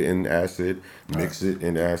record it in Acid, mix it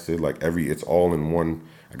in Acid. Like it's all in one.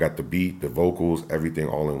 I got the beat, the vocals, everything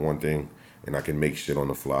all in one thing, and I can make shit on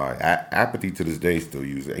the fly. Apathy to this day still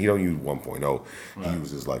uses it. He don't use 1.0. He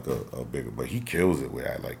uses like a bigger, but he kills it with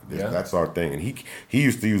that. Like that's our thing. And he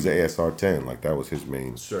used to use the ASR 10. Like that was his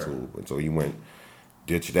main tool. And so he went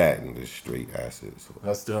ditch that and just straight acid. So.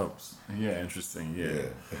 That's dope. Yeah, interesting. Yeah.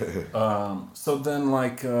 So then,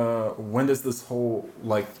 like, when does this whole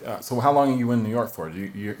so how long are you in New York for?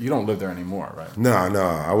 You don't live there anymore, right? No.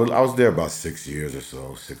 I was there about 6 years or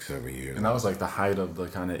so, 6-7 years. And that was like the height of the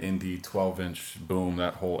kind of indie 12-inch boom,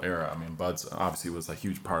 that whole era. I mean, Buds obviously was a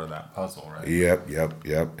huge part of that puzzle, right? Yep.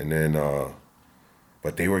 And then,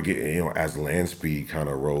 but they were getting, as land speed kind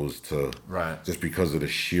of rose to, just because of the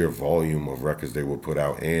sheer volume of records they would put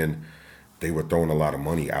out, and they were throwing a lot of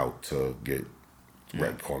money out to get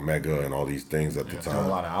Cormega and all these things at the time. Doing a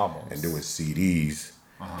lot of albums. And doing CDs.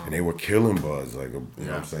 And they were killing Buzz. Like, you know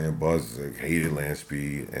what I'm saying? Buzz hated land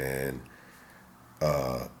speed. And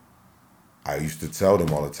I used to tell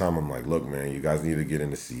them all the time, I'm like, look, man, you guys need to get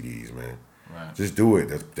into CDs, man. Right. Just do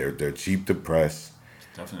it. They're cheap to press.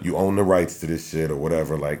 Definitely. You own the rights to this shit or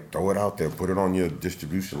whatever. Like, throw it out there. Put it on your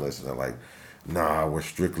distribution list. And they're like, nah, we're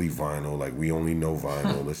strictly vinyl. Like, we only know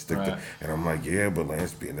vinyl. Let's stick to... And I'm like, yeah, but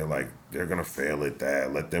Lansby. And they're like, they're going to fail at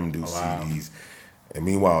that. Let them do CDs. And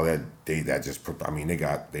meanwhile, they hit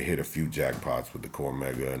a few jackpots with the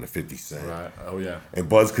Cormega and the 50 Cent. Right. Oh, yeah. And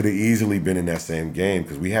Buzz could have easily been in that same game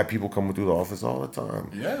because we had people coming through the office all the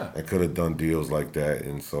time. Yeah. And could have done deals like that.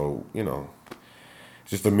 And so,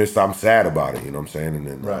 just a miss. I'm sad about it, you know what I'm saying? And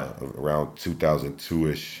then around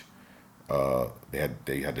 2002-ish, they had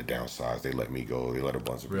to downsize. They let me go. They let a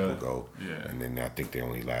bunch of people go. Yeah. And then I think they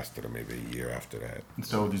only lasted maybe a year after that.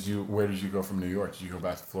 So where did you go from New York? Did you go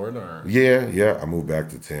back to Florida? Or? Yeah. I moved back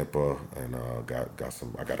to Tampa and I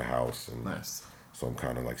got a house. And nice. So I'm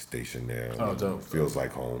kind of like stationed there. Oh, dope. Feels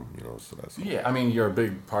like home, so that's... Yeah, I mean, you're a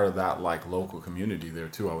big part of that, like, local community there,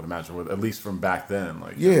 too, I would imagine, at least from back then.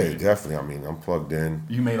 Like, yeah, definitely. I mean, I'm plugged in.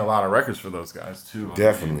 You made a lot of records for those guys, too.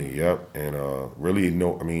 Definitely, yep. And really,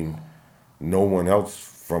 no one else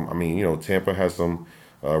from... Tampa has some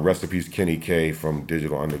recipes. Kenny K from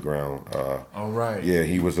Digital Underground. Oh, right. Yeah,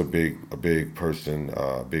 he was a big person,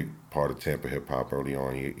 a big part of Tampa hip-hop early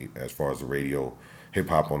on, he, as far as the radio...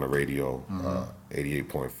 Hip-hop on the radio,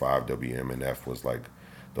 88.5 WMNF was like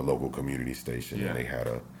the local community station, and they had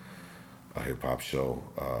a hip-hop show.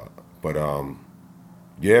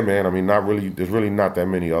 Yeah, man, I mean, there's really not that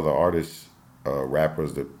many other artists,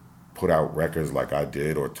 rappers that put out records like I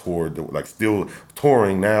did or toured, like still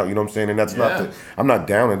touring now, you know what I'm saying? And that's I'm not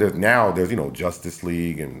down at it. Now there's, Justice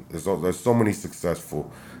League, and there's so many successful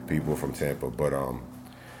people from Tampa, but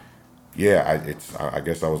I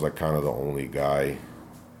guess I was like kind of the only guy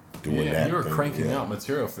doing that. You were cranking out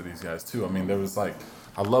material for these guys too. I mean, there was like,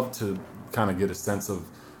 I love to kind of get a sense of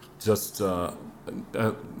just,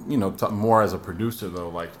 more as a producer though,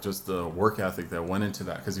 like just the work ethic that went into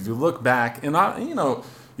that. Because if you look back, and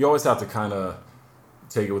you always have to kind of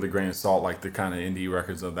take it with a grain of salt, like the kind of indie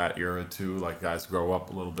records of that era too. Like guys grow up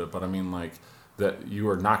a little bit, but I mean like. That you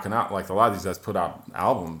were knocking out, like a lot of these guys put out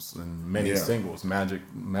albums and many singles. Magic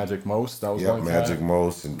Most, that was one guy. Magic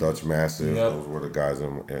Most and Dutch Massive, those were the guys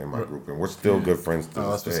in my group, and we're still good friends to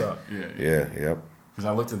this day. What's up. Yeah. Because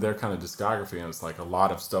I looked at their kind of discography, and it's like a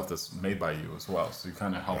lot of stuff that's made by you as well. So you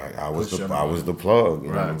kind of helped. I was the plug. You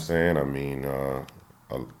know what I'm saying? I mean,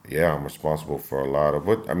 I'm responsible for a lot of.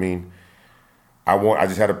 But I mean, I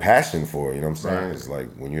just had a passion for it. You know what I'm saying? Right. It's like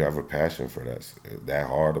when you have a passion for that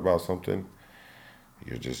hard about something.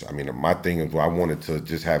 You're just, my thing is, I wanted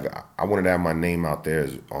to have my name out there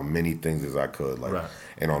on many things as I could, like,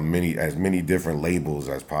 and on as many different labels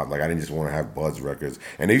as possible. Like, I didn't just want to have Buzz Records.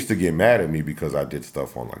 And they used to get mad at me because I did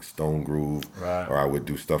stuff on, like, Stone Groove, or I would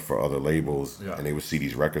do stuff for other labels, and they would see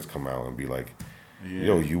these records come out and be like,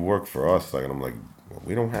 yo, you work for us. Like, and I'm like,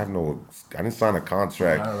 we don't have I didn't sign a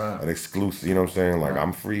contract, an exclusive, you know what I'm saying? Like, I'm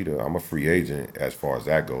a free agent as far as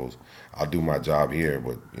that goes. I'll do my job here,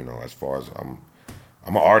 but, as far as I'm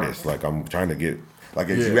an artist. Like, I'm trying to get, like,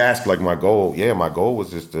 if you ask, like, my goal was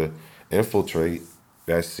just to infiltrate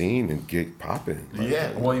that scene and get popping.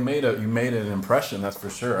 Like, well, you made an impression, that's for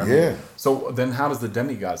sure. I mean, so then how does the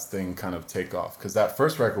Demigodz thing kind of take off? Because that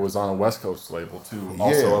first record was on a West Coast label, too,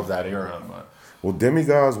 also of that era. But. Well,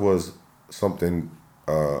 Demigodz was something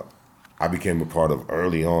I became a part of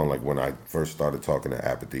early on, like when I first started talking to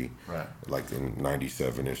Apathy, like in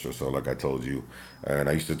 97-ish or so, like I told you. And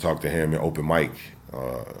I used to talk to him in open mic,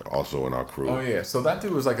 also in our crew. Oh, yeah. So that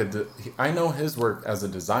dude was like I know his work as a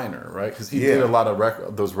designer, right? Because he did a lot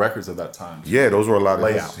of those records at that time. Yeah, those were a lot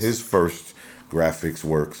of his first graphics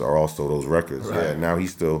works are also those records. Right. Yeah, now he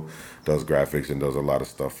still does graphics and does a lot of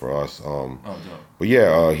stuff for us. dope. But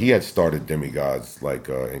yeah, he had started Demigodz like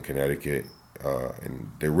in Connecticut,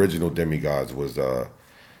 and the original Demigodz was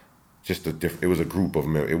just it was a group of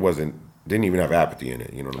men. Didn't even have Apathy in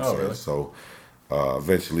it. You know what I'm saying? Really? So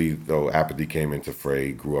eventually, though, Apathy came into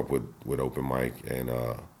fray. Grew up with open mic, and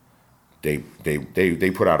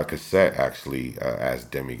they put out a cassette actually as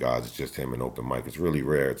Demigodz, just him and open mic. It's really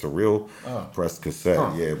rare. It's a real pressed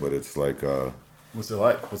cassette, yeah. But it's like What's it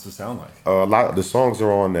like? What's it sound like? a lot of the songs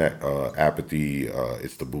are on that Apathy.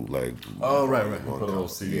 It's the bootleg. Oh, right. You put a little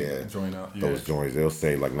CD joint out. Yeah. Those joints, they'll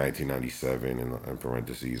say like 1997 in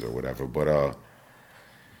parentheses or whatever. But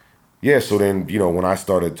yeah. So then when I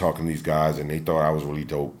started talking to these guys and they thought I was really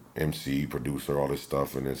dope. MC, producer, all this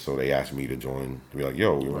stuff, and then so they asked me to join. To be like,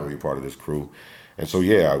 yo, we want to be part of this crew, and so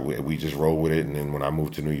yeah, we just rolled with it. And then when I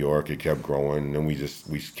moved to New York, it kept growing, and then we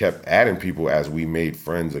kept adding people as we made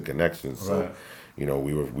friends and connections. So,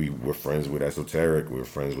 we were friends with Esoteric, we were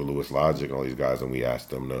friends with Louis Logic, and all these guys, and we asked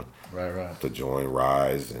them to join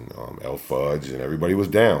Rise and El Fudge, and everybody was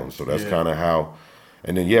down. So that's kind of how.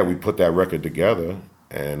 And then we put that record together,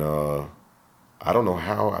 and I don't know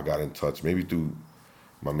how I got in touch. Maybe through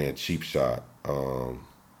my man Cheap Shot.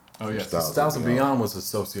 Styles and Beyond was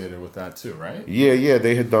associated with that too, right? Yeah,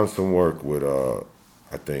 they had done some work with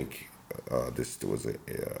I think this was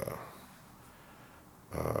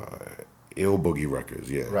Ill Boogie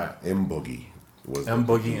Records, yeah. Right. M Boogie was M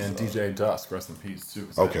Boogie and DJ Dusk, rest in peace too.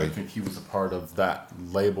 Okay. I think he was a part of that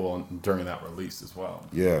label during that release as well.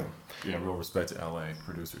 Yeah. Yeah, real respect to LA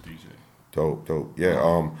producer DJ. Dope.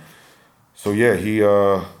 Yeah. So yeah, he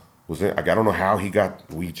was in, I don't know how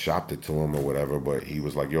we chopped it to him or whatever, but he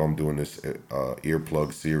was like, yo, I'm doing this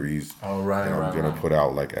earplug series. Oh, right, and I'm going to right. put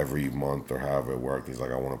out like every month or however it worked. He's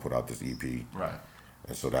like, I want to put out this EP. Right.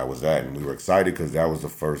 And so that was that. And we were excited because that was the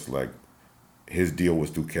first, like, his deal was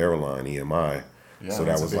through Caroline, EMI. Yeah, so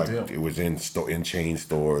that was like, deal. it was in chain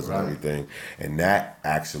stores Right. and everything. And that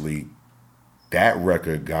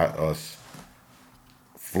record got us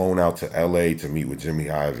flown out to LA to meet with Jimmy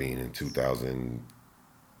Iovine in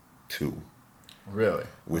 2002. Really?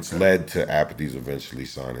 Which led to Apathy's eventually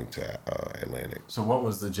signing to Atlantic. So what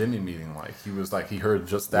was the Jimmy meeting like? He was like, he heard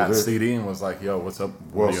just that CD and was like, yo, what's up?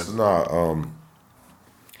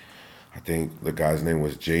 I think the guy's name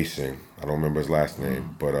was Jason. I don't remember his last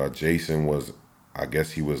name, but Jason was, I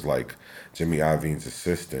guess he was like Jimmy Iovine's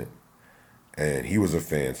assistant, and he was a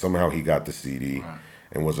fan. Somehow he got the CD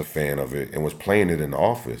and was a fan of it and was playing it in the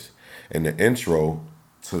office. And the intro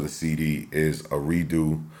to the CD is a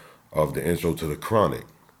redo of the intro to The Chronic.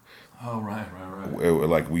 Oh, right.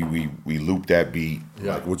 Like we looped that beat,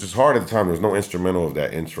 which is hard at the time. There was no instrumental of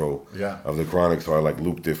that intro of The Chronic, so I like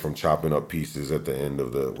looped it from chopping up pieces at the end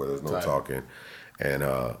of where there's no talking, and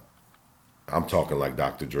I'm talking like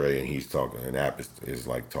Dr. Dre, and he's talking, and App is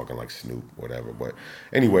like talking like Snoop, whatever. But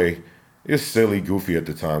anyway, it's silly, goofy at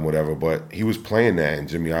the time, whatever. But he was playing that, and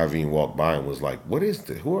Jimmy Iovine walked by and was like, "What is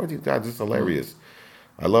this? Who are these guys? This is hilarious.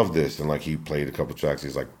 I love this." And like he played a couple tracks.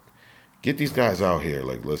 He's like, get these guys out here.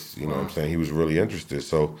 Like, let's, you know what I'm saying? He was really interested.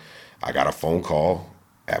 So I got a phone call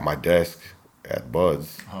at my desk at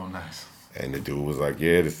Bud's. Oh, nice. And the dude was like,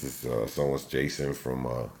 yeah, this is someone's Jason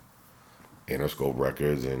from Interscope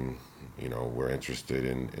Records. And, you know, we're interested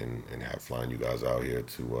in flying you guys out here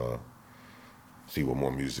to see what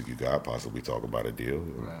more music you got, possibly talk about a deal.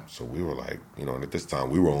 Right. So we were like, you know, and at this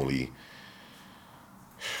time we were only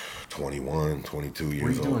 21, 22 years old.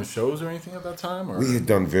 Were you doing shows or anything at that time? Or? We had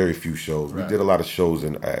done very few shows. Right. We did a lot of shows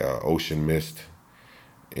in Ocean Mist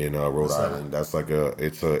in Rhode Island. That's like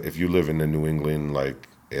if you live in the New England like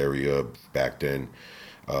area back then,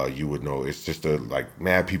 you would know. It's just like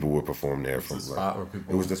mad people would perform there. It was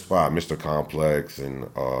the spot. Mr. Complex and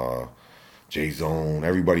J Zone.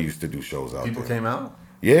 Everybody used to do shows out there. People came out?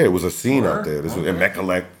 Yeah, it was a scene out there. This was in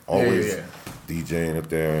Mechalek, always Yeah. DJing up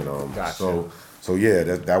there, and Gotcha. So yeah,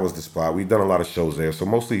 that was the spot. We've done a lot of shows there. So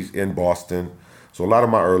mostly in Boston. So a lot of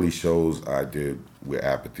my early shows I did with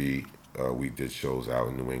Apathy. We did shows out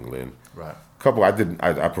in New England. Right.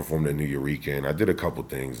 I performed in New Eureka, and I did a couple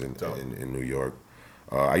things in New York.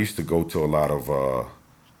 I used to go to a lot of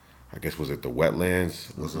I guess was it the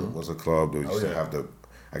Wetlands was a club. They used to have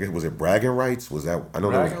I guess was it Bragging Rights? Was that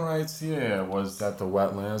Bragging Rights? Yeah, was at the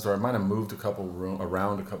Wetlands, or I might have moved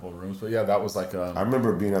around a couple of rooms, but yeah, that was like a. I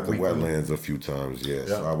remember being at the Wetlands a few times. Yeah, yeah.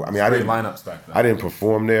 So I didn't lineups back then. I didn't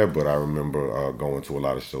perform there, but I remember going to a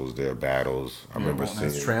lot of shows there, battles. I remember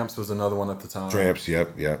seeing Tramps was another one at the time. Tramps,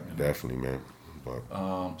 yep, definitely, man.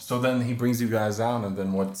 But, so then he brings you guys out, and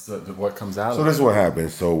then what comes out? So this is what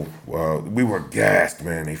happened. So we were gassed,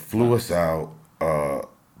 man. They flew us out.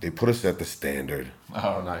 they put us at the Standard.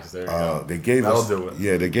 Oh, nice. There you go. They gave That'll us, do it.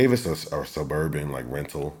 yeah, they gave us a Suburban like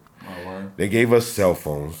rental. Oh, word. They gave us cell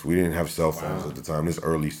phones. We didn't have cell phones at the time. This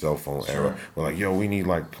early cell phone era. We're like, yo, we need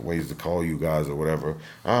like ways to call you guys or whatever.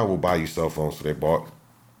 We'll buy you cell phones. So they bought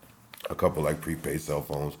a couple like prepaid cell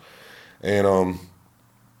phones, and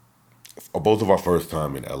both of our first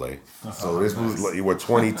time in LA. So this was like, we're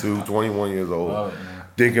 22, 21 years old,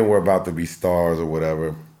 thinking we're about to be stars or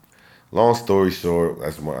whatever. Long story short,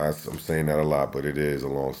 I'm saying that a lot, but it is a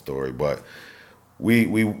long story. But we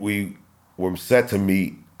were set to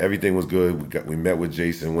meet. Everything was good. We met with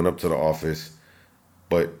Jason, went up to the office,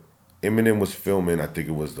 but Eminem was filming. I think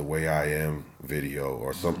it was the Way I Am video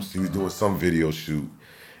or something. He was doing some video shoot,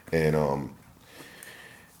 and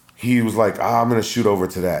he was like, "I'm gonna shoot over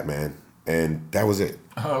to that, man," and that was it.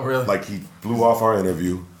 Oh, really? Like he blew off our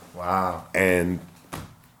interview. Wow. And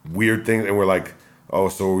weird things, and we're like, "Oh,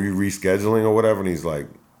 so are you rescheduling or whatever?" And he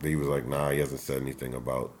was like, "Nah, he hasn't said anything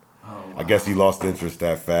about." Oh, wow. I guess he lost interest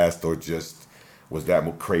that fast, or just was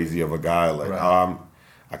that crazy of a guy. Like,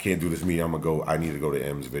 I can't do this meeting. I need to go to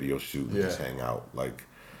M's video shoot and just hang out. Like,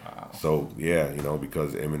 so yeah,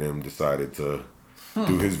 because Eminem decided to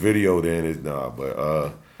do his video, then it's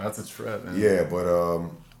but that's a trip, man. Yeah,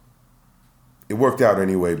 but it worked out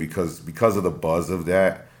anyway because of the buzz of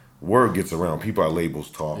that. Word gets around. People at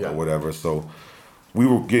labels talk or whatever. So we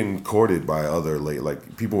were getting courted by other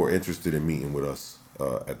like people were interested in meeting with us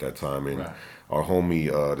at that time, and our homie,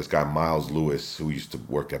 this guy Miles Lewis, who used to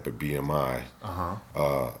work up at BMI,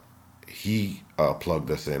 he plugged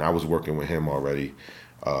us in. I was working with him already,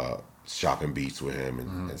 shopping beats with him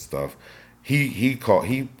and stuff. He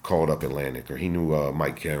called up Atlantic, or he knew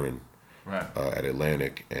Mike Karen at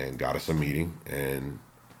Atlantic, and got us a meeting, and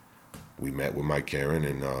we met with Mike Karen,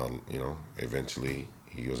 and eventually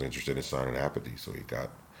he was interested in signing Apathy, so he got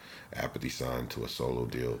Apathy signed to a solo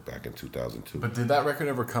deal back in 2002. But did that record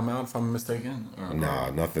ever come out, if I'm mistaken?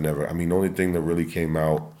 Nah, nothing ever. I mean, the only thing that really came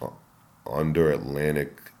out under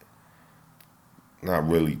Atlantic, not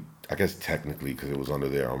really, I guess technically, because it was under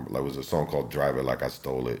their, like, it was a song called Drive It Like I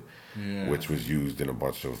Stole It, which was used in a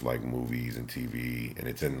bunch of like movies and TV, and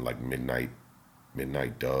it's in like Midnight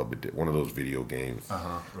Dub, one of those video games.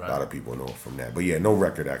 A lot of people know it from that. But yeah, no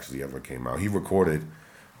record actually ever came out. He recorded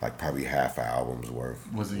like probably half an album's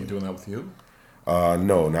worth. Was he doing that with you?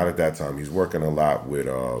 No, not at that time. He's working a lot with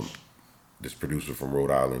this producer from Rhode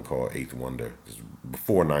Island called Eighth Wonder. This is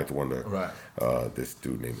before Ninth Wonder. Right. This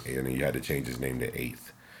dude named, and he had to change his name to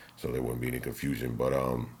Eighth, so there wouldn't be any confusion. But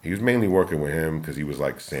he was mainly working with him because he was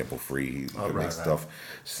like sample free. He could make stuff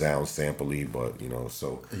sound sampley, but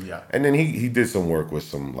so. Yeah. And then he did some work with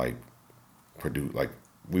some like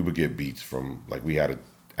we would get beats from like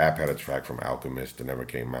App had a track from Alchemist that never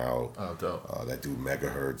came out. Oh, dope. That dude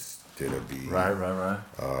Megahertz did a beat. Right.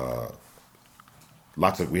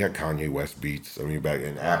 We had Kanye West beats. I mean,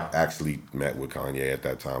 App actually met with Kanye at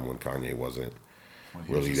that time when Kanye wasn't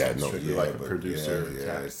really that like a producer.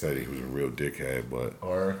 Yeah, it said he was a real dickhead, but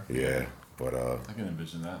I can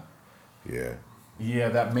envision that. Yeah. Yeah,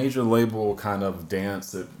 that major label kind of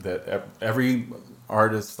dance that every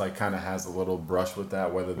artist like kind of has a little brush with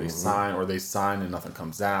that, whether they sign and nothing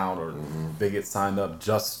comes out, or they get signed up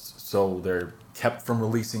just so they're kept from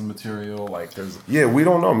releasing material. Like we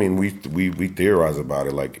don't know. I mean, we theorize about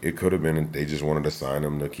it. Like it could have been they just wanted to sign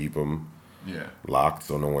them to keep them locked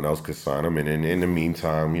so no one else could sign them, and in the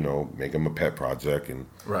meantime, make them a pet project and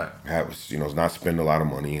have not spend a lot of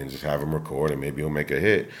money and just have him record and maybe he'll make a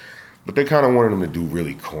hit. But they kind of wanted him to do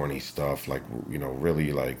really corny stuff, like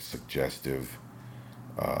really like suggestive,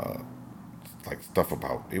 like stuff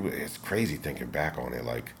about it. It's crazy thinking back on it,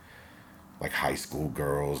 like high school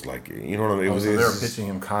girls, like what I mean. So they were pitching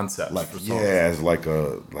him concepts, like as like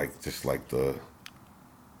a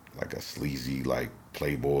sleazy like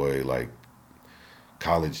playboy like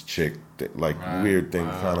college chick, like weird thing,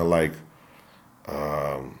 kind of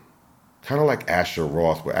like Asher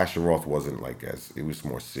Roth, but Asher Roth wasn't like it was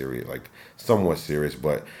more serious, like somewhat serious.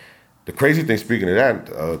 But the crazy thing, speaking of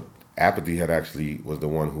that, Apathy was the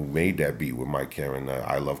one who made that beat with Mike Karen,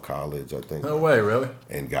 I Love College, I think. No way, really?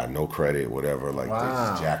 And got no credit, whatever. Like they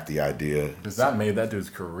just jacked the idea. Because that made that dude's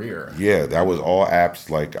career. Yeah, that was all App's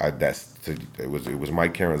it was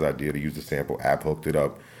Mike Karen's idea to use the sample. App hooked it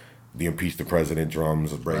up. The Impeach the President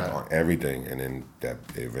drums, break on everything, and then that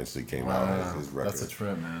eventually came out as his record. That's a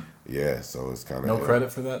trip, man. Yeah, so it's kind of no credit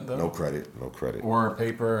for that though. No credit. Or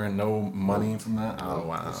paper and no money from that. Oh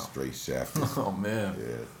wow, straight shafted. Oh man.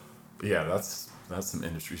 Yeah, that's some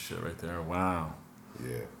industry shit right there. Wow.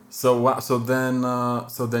 Yeah. So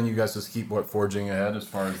then you guys just keep forging ahead as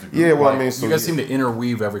far as the group? Yeah, well, like, I mean, so you guys seem to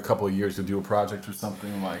interweave every couple of years to do a project or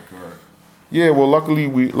something like, or yeah. Well,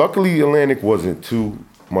 luckily Atlantic wasn't too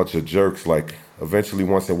much of jerks. Like eventually,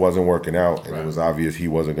 once it wasn't working out and it was obvious he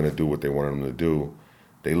wasn't going to do what they wanted him to do,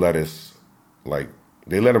 they let us let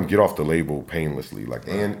him get off the label painlessly. Like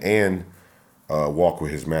and walk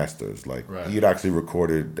with his masters. Like he had actually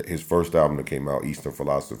recorded his first album that came out, Eastern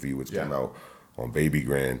Philosophy, which came out on Baby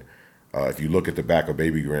Grand. If you look at the back of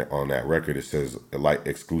Baby Grand on that record, it says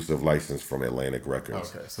exclusive license from Atlantic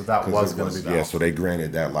Records. Okay, so that was going to be that. Yeah, so they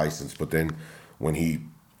granted that license. But then when he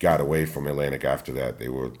got away from Atlantic after that, they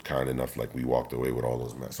were kind enough, like we walked away with all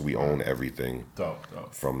those masters. So we own everything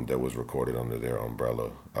from that was recorded under their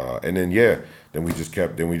umbrella. And then then we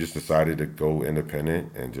just decided to go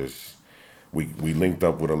independent and just we linked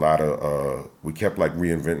up with a lot of we kept like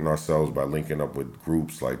reinventing ourselves by linking up with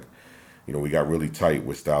groups like, you know, we got really tight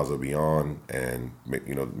with Styles of Beyond and,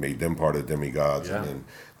 you know, made them part of Demigodz. And then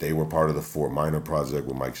they were part of the Fort Minor project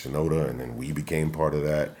with Mike Shinoda, and then we became part of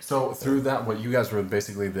that. So through that, what, you guys were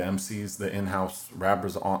basically the MCs, the in-house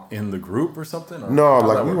rappers in the group or something? Or no,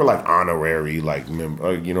 like we were like honorary, like, you know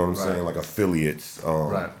what I'm saying? Like affiliates.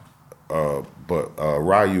 But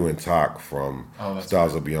Ryu and Tak from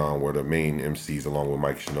Styles of Beyond were the main MCs along with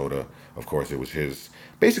Mike Shinoda. Of course, it was his,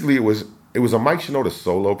 basically it was a Mike Shinoda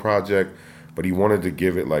solo project, but he wanted to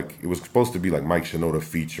give it like, it was supposed to be like Mike Shinoda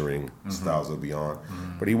featuring Styles of Beyond,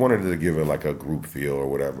 but he wanted to give it like a group feel or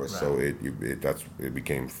whatever. So it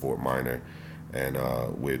became Fort Minor, and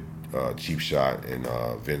with Cheap Shot and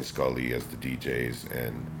Vin Scully as the DJs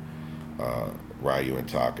and Ryu and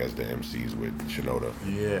Tak as the MCs with Shinoda.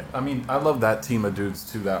 Yeah, I mean, I love that team of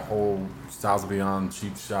dudes too. That whole Styles of Beyond,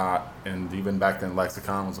 Cheap Shot, and even back then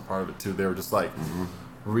Lexicon was a part of it too. They were just like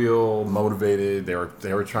real motivated. They were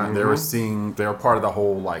trying. They were part of the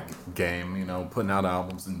whole like game. You know, putting out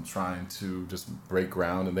albums and trying to just break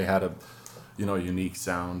ground. And they had a, you know, unique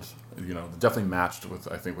sound. You know, definitely matched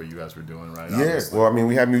with I think what you guys were doing, right? Yeah. Obviously. Well, I mean,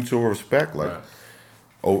 we had mutual respect. Like.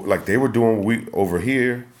 Oh, like they were doing over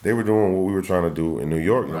here, they were doing what we were trying to do in New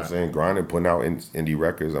York. You know what I'm saying? Grinding, putting out indie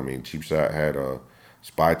records. I mean, Cheap Shot had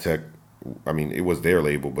Spy Tech. I mean, it was their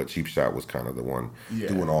label, but Cheap Shot was kind of the one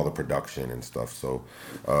doing all the production and stuff. So,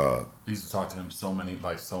 I used to talk to him so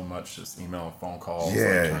much, just email and phone calls.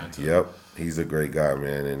 Yeah, he's a great guy,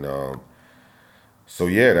 man. And so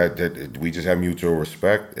that we just had mutual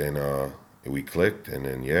respect, and we clicked. And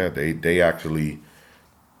then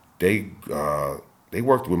they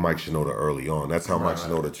worked with Mike Shinoda early on. That's how Mike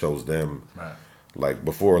Shinoda chose them. Right. Like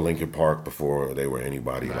before Linkin Park, before they were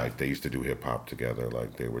anybody, like they used to do hip hop together.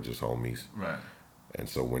 Like they were just homies. Right. And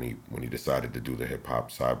so when he decided to do the hip hop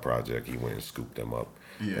side project, he went and scooped them up.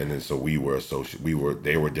 Yeah. And then so we were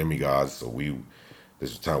they were Demigodz. So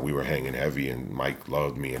this was the time we were hanging heavy, and Mike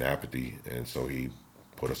loved me and Apathy, and so he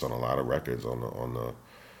put us on a lot of records on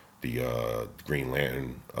the Green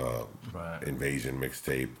Lantern Invasion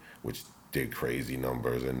mixtape, which did crazy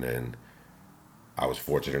numbers. And then I was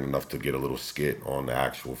fortunate enough to get a little skit on the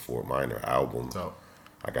actual Fort Minor album. So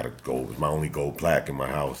I got it was my only gold plaque in my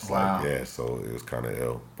house. Wow. Like, so it was kind of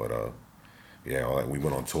ill. But we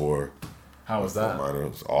went on tour. How was that? Fort Minor.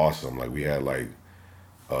 It was awesome. Like we had like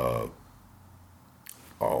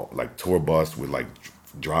tour bus with like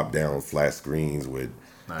drop down flat screens with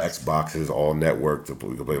Xboxes, all networked.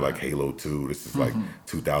 We could play like Halo 2. This is like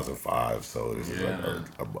 2005. So this is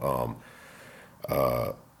like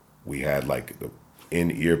we had like the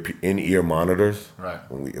in-ear monitors,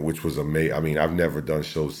 which was amazing. I mean, I've never done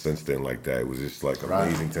shows since then like that. It was just like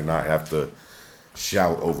amazing to not have to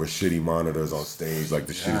shout over shitty monitors on stage. Like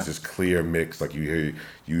the shit is just clear mix. Like you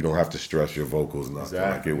don't have to stress your vocals, nothing.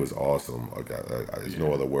 Like it was awesome. Like there's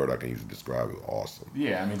no other word I can use to describe it. Awesome.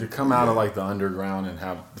 Yeah, I mean to come out of like the underground and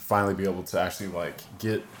finally be able to actually like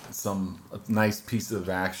get a nice piece of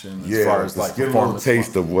action as far as like get a little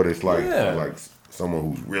taste of what it's like like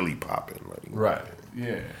someone who's really popping. Like,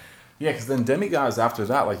 because then Demigodz after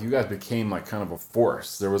that, like you guys became like kind of a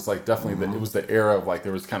force. There was like definitely it was the era of like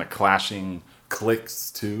there was kind of clashing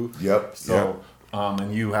cliques too. So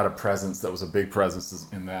and you had a presence that was a big presence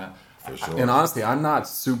in that. For sure. And honestly, I'm not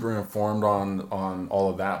super informed on all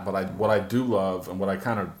of that, but what I do love and what I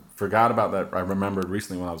kind of forgot about that I remembered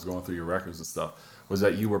recently when I was going through your records and stuff was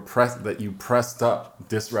that you pressed up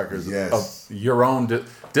diss records of your own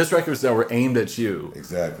diss records that were aimed at you.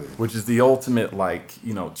 Exactly. Which is the ultimate like,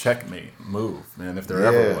 you know, checkmate move, man, if there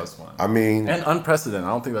ever was one. I mean, and unprecedented. I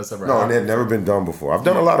don't think that's ever happened. No, and it never been done before. I've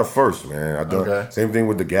done a lot of firsts, man. I've done same thing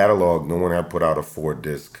with the catalog. No one had put out a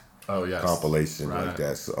 4-disc compilation like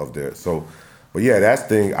that of their. So But yeah, that's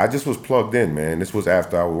thing. I just was plugged in, man. This was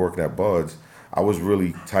after I was working at Bud's. I was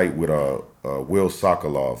really tight with Will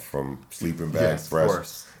Sokolov from Sleeping Bag Yes, of Press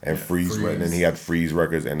course. and Yeah, Freeze, Freeze. and he had Freeze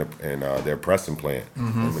Records and their pressing plant,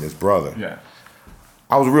 him and his brother. Yeah.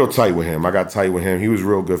 I was real tight with him. I got tight with him. He was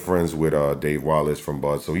real good friends with Dave Wallace from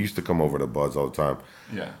Bud's, so he used to come over to Bud's all the time.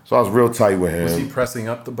 Yeah. So I was real tight with him. Was he pressing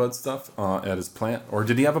up the Bud stuff at his plant, or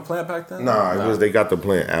did he have a plant back then? Nah, it was they got the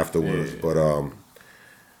plant afterwards. Yeah. But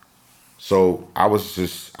so I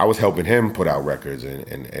was helping him put out records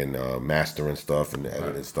and mastering stuff and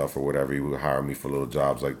editing stuff or whatever. He would hire me for little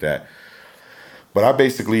jobs like that. But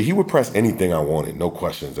he would press anything I wanted, no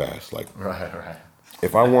questions asked. Like Right.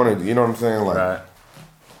 if I wanted, you know what I'm saying, like. Right.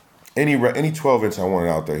 Any 12-inch I wanted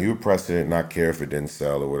out there, he would press it, not care if it didn't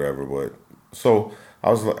sell or whatever. But so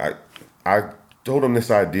I told him this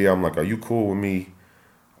idea. I'm like, "Are you cool with me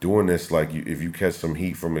doing this? Like, if you catch some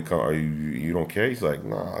heat from it, are you don't care?" He's like,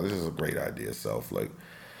 "Nah, this is a great idea, Celph." Like,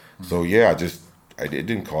 so yeah, it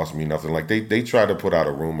didn't cost me nothing. Like they tried to put out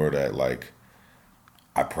a rumor that like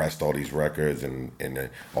I pressed all these records and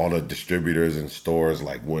all the distributors and stores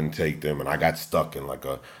like wouldn't take them, and I got stuck in like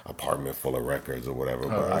a apartment full of records or whatever.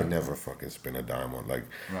 But right. I never fucking spent a dime on Right.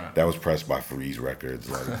 that was pressed by Freeze Records,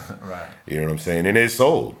 like Right. you know what I'm saying, and it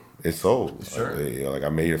sold. Sure. Like I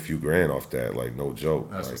made a few grand off that, like no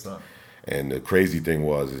joke. That's like, what's up. And the crazy thing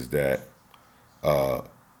is that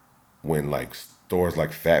when like stores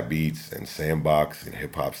like Fat Beats and Sandbox and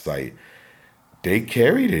Hip Hop Site, they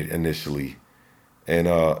carried it initially. And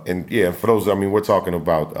yeah, for those, I mean, we're talking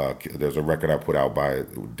about, there's a record I put out by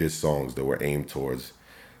diss songs that were aimed towards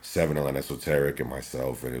 7L and Esoteric and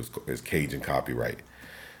myself, and it was Cage and Copyright.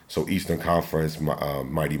 So Eastern Conference,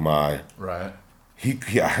 Mighty My. Right.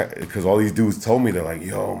 Because all these dudes told me, they're like,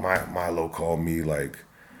 yo, Milo called me like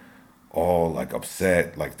all like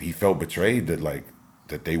upset, like he felt betrayed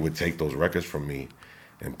that they would take those records from me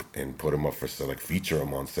and put them up for sale, like feature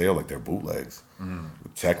them on sale, like they're bootlegs,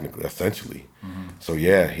 technically, essentially. So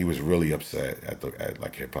yeah, he was really upset at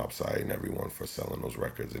like Hip Hop Site and everyone for selling those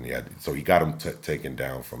records, and he got them taken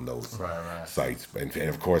down from those sites, and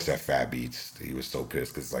of course at Fat Beats, he was so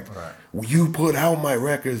pissed because like, you put out my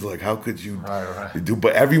records, like how could you do?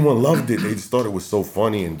 But everyone loved it. They just thought it was so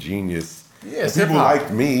funny and genius. Yeah, people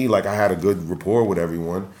liked me, like I had a good rapport with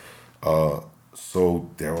everyone. So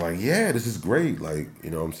they were like, yeah, this is great. Like, you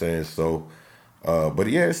know what I'm saying? So, but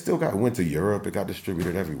yeah, it went to Europe. It got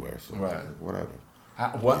distributed everywhere. So whatever. How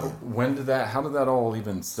did that all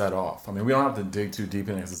even set off? I mean, we don't have to dig too deep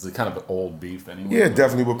in it because it's a kind of an old beef anyway. Yeah,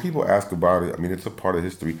 definitely. But people ask about it. I mean, it's a part of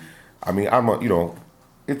history. I mean,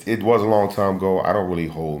 it was a long time ago. I don't really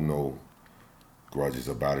hold no grudges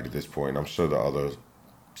about it at this point. I'm sure the other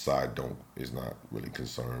side is not really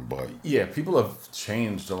concerned, but yeah, people have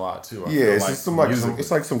changed a lot too. It's just it's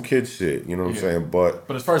like some kid shit, you know what I'm saying? But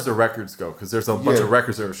as far as the records go, because there's a bunch of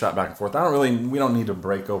records that are shot back and forth. we don't need to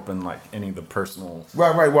break open like any of the personal.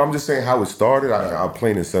 Right. Well, I'm just saying how it started. I'm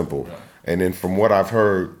plain and simple. Right. And then from what I've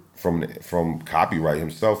heard from Copyright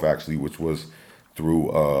himself, actually, which was through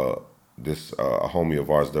this a homie of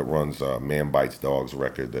ours that runs Man Bites Dog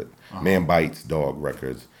Records.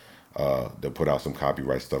 That put out some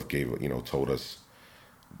copyright stuff, told us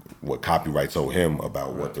what copyrights owe him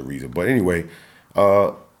about what the reason. But anyway,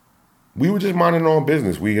 we were just minding our own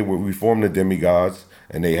business. We formed the Demigodz,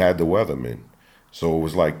 and they had the Weathermen. So it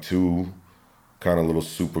was like two kind of little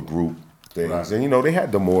super group things. Right. And, they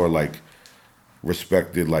had the more like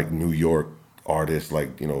respected like New York artists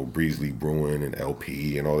like, Breezley Bruin and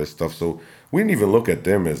LP and all this stuff. So we didn't even look at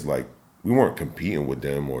them as like, we weren't competing with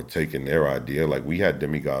them or taking their idea. Like we had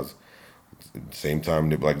Demigodz at the same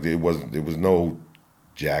time. Like there was no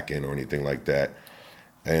jacking or anything like that.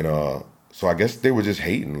 And so I guess they were just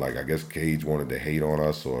hating. Like I guess Cage wanted to hate on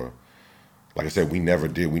us, or like I said, we never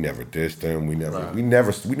did. We never dissed him. We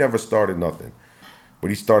never started nothing.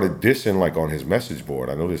 But he started dissing like on his message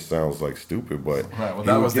board. I know this sounds like stupid, but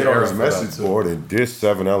that was get on his message board and diss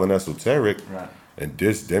 7L and Esoteric and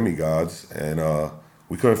diss Demigodz, and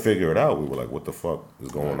we couldn't figure it out. We were like, what the fuck is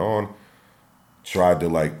going on? Tried to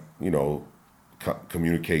like,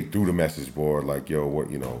 communicate through the message board, like, yo, what,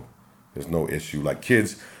 there's no issue. Like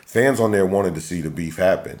fans on there wanted to see the beef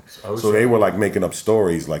happen. So they were like making up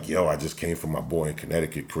stories like, yo, I just came from my boy in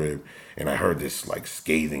Connecticut crib and I heard this like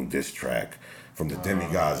scathing diss track from the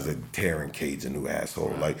Demigodz that tearing Cage a new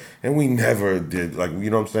asshole. Like, and we never did, like, you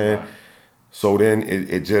know what I'm saying? So then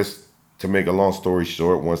it just, to make a long story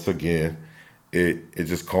short, once again, it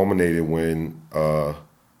just culminated when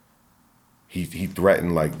he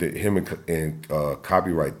threatened, like him and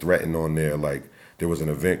Copyright threatened on there, like there was an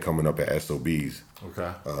event coming up at SOB's.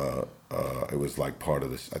 Okay. It was like part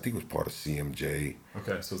of this. I think it was part of CMJ.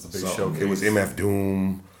 Okay, so it's a big Something. showcase. It was MF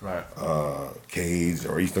Doom, Right. Cage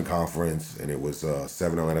or Eastern Conference, and it was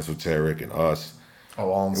 7 and Esoteric and us.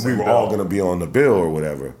 Oh, all in the And same we were bill. all gonna be on the bill or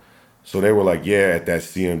whatever. So they were like, yeah, at that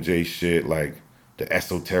CMJ shit, like the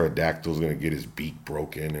Esoterodactyl's gonna get his beak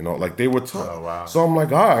broken and all. Like they were talking. Oh, wow. So I'm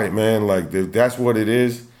like, all right, man. Like if that's what it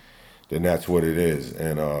is, then that's what it is.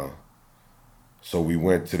 And so we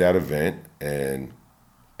went to that event, and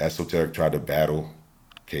Esoteric tried to battle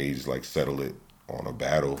Cage, like settle it on a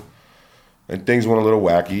battle, and things went a little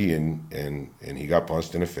wacky, and he got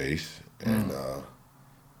punched in the face, and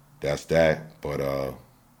that's that. But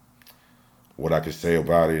what I could say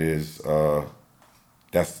about it is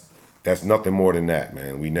that's nothing more than that,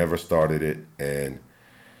 man. We never started it, and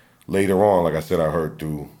later on, like I said, I heard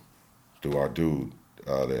through our dude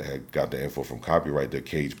that had got the info from Copyright that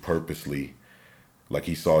Cage purposely, like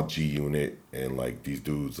he saw G Unit and like these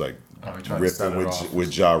dudes like he tried to set ripping it off.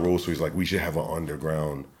 with Ja Rule, so he's like, we should have an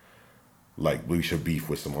underground, like we should beef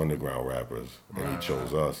with some underground rappers, and he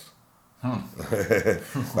chose us. But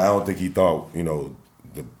I don't think he thought, you know,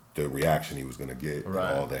 the reaction he was gonna get, and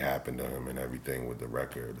all that happened to him and everything with the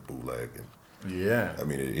record, the bootleg, and Yeah. I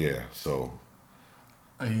mean, yeah. So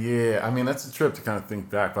Yeah, I mean that's a trip to kind of think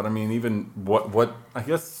back, but I mean even what I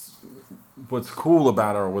guess what's cool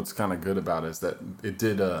about it or what's kind of good about it is that it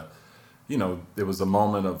did you know, it was a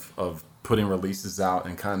moment of putting releases out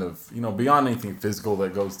and kind of, you know, beyond anything physical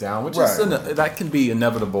that goes down, which is that can be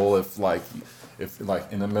inevitable if like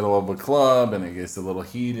in the middle of a club and it gets a little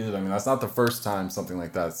heated. I mean, that's not the first time something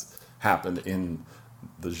like that's happened in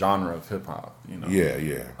the genre of hip hop, you know.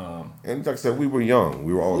 Yeah. And like I said, we were young.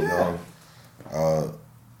 We were all young.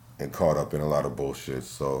 And caught up in a lot of bullshit.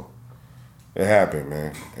 So it happened,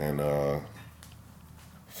 man. And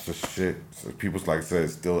it's just shit. So people, like I said,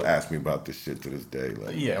 still ask me about this shit to this day.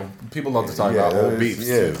 Like, yeah, people love to talk about old beefs.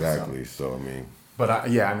 Yeah, too, exactly. So I mean, but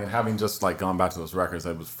I mean, having just like gone back to those records,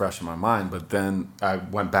 it was fresh in my mind. But then I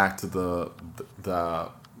went back to the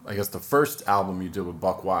I guess the first album you did with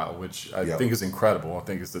Buck Wild, which I think is incredible. I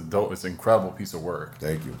think it's it's an incredible piece of work.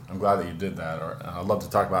 Thank you. I'm glad that you did that. I'd love to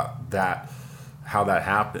talk about that, how that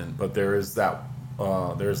happened. But there is that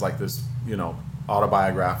there's like this, you know,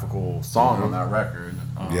 autobiographical song on that record.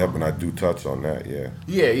 Yep, and I do touch on that.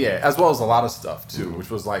 Yeah, as well as a lot of stuff too, which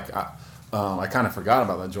was like I kind of forgot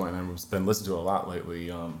about that joint. I've been listening to it a lot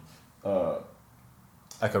lately. I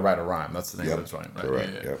Could Write a Rhyme. That's the name of the joint, right?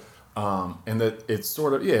 Correct. Yeah. Yep. And that it's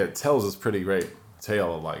sort of it tells this pretty great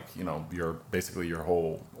tale of like, you know, basically your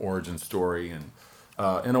whole origin story, and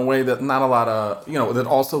in a way that not a lot of, you know, that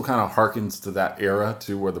also kind of harkens to that era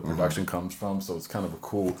too, where the production comes from. So it's kind of a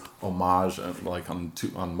cool homage, like on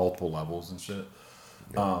multiple levels and shit.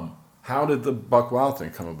 How did the Buck Wild thing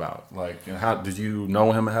come about? Like, you know, how did you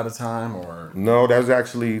know him ahead of time, or No, that was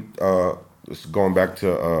actually going back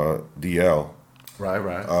to DL.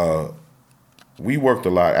 right? We worked a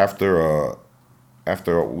lot after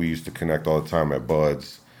we used to connect all the time at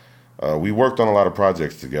Bud's. We worked on a lot of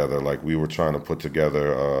projects together. Like we were trying to put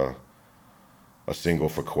together a single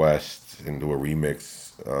for Quest and do a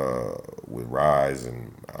remix with Rise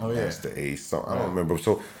and Master Ace. I don't remember.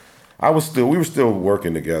 So we were still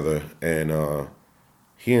working together, and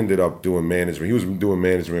he ended up doing management. He was doing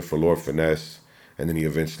management for Lord Finesse, and then he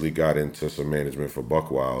eventually got into some management for Buck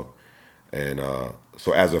Wild. And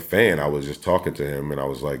so as a fan, I was just talking to him, and I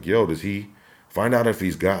was like, yo, does he find out if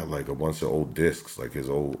he's got like a bunch of old discs, like his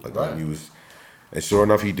old unused? And sure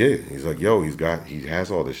enough, he did. He's like, yo, he has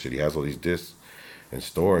all this shit. He has all these discs in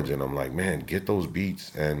storage. And I'm like, man, get those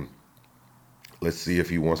beats and let's see if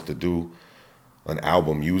he wants to do an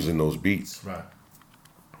album using those beats. Right.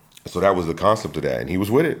 So that was the concept of that, and he was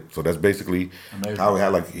with it. So that's basically how it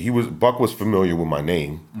had Buck was familiar with my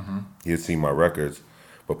name. Mm-hmm. He had seen my records,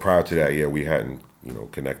 but prior to that, we hadn't, you know,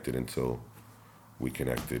 connected until we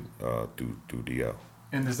connected through DL.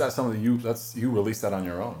 And is that something you released that on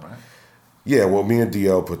your own, right? Yeah, well, me and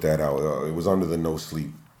DL put that out. It was under the No Sleep.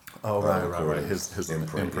 Oh, right. His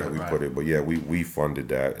imprint. Yeah, we put it, but yeah, we funded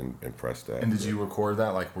that and pressed that. And did you record that?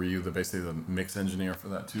 Like, were you basically the mix engineer for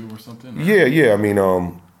that too, or something? Or? Yeah. I mean,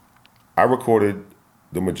 I recorded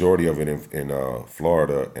the majority of it in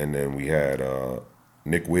Florida, and then we had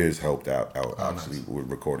Nick Wiz helped out obviously nice.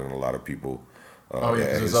 With recording a lot of people.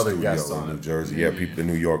 There's other guests on New Jersey. The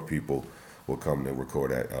New York people will come to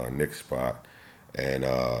record at Nick's spot. And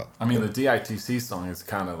I mean, the DITC song is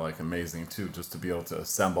kind of like amazing too, just to be able to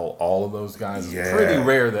assemble all of those guys. It's pretty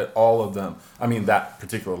rare that all of them. I mean, that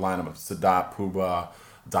particular lineup of Sadat, Puba,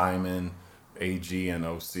 Diamond, AG and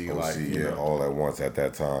OC, OC, like you know. all at once at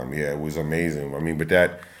that time. Yeah, it was amazing. I mean, but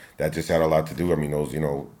that just had a lot to do. I mean, those,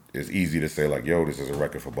 it's easy to say like, yo, this is a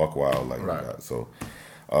record for Buck Wild, like Right. so.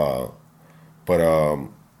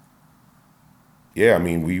 Yeah, I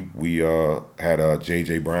mean, we had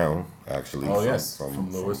JJ Brown actually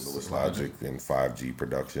from Lewis Logic and 5G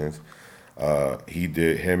Productions. He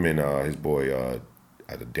did, him and his boy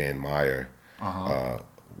Dan Meyer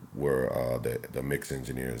were the mix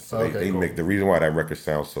engineers. So they make the reason why that record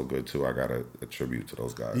sounds so good too. I gotta attribute to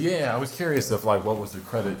those guys. Yeah, I was curious if like what was the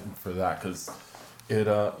credit for that, because it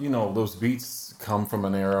those beats come from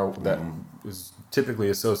an era that is typically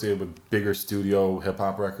associated with bigger studio hip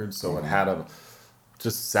hop records, so it had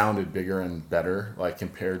just sounded bigger and better, like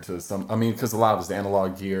compared to some. I mean, because a lot of it was the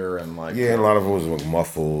analog gear and like and a lot of it was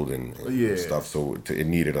muffled and stuff, so it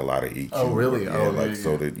needed a lot of EQ. Oh, really?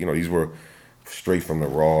 So that these were straight from the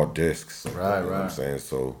raw discs. Right, you know what I'm saying?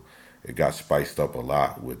 So it got spiced up a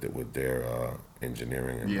lot with their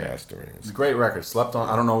engineering and mastering. It's a great record. Slept on.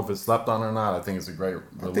 I don't know if it's slept on or not. I think it's a great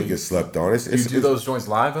release. I think it's slept on. Do you do those joints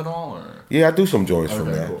live at all? Or? Yeah, I do some joints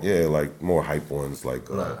from that. Cool. Yeah, like more hype ones, like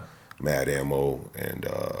Mad Ammo, and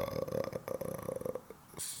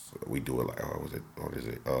we do it like what is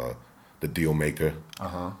it? The Deal Maker.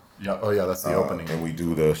 Yeah. Oh yeah, that's the opening. And we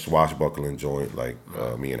do the Swashbuckling joint. Like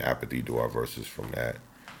me and Apathy do our verses from that.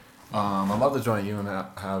 I love the joint you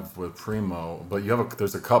have with Primo, but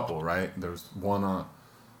there's a couple, right? There's one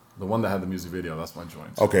the one that had the music video. That's my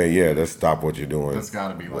joint. Okay, yeah, that's Stop What You're Doing. That's got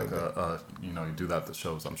to be like you do that at the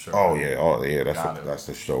shows, I'm sure. Oh yeah, that's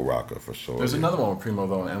the show rocker for sure. There's another one with Primo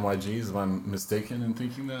though, in NYG's. If I'm mistaken in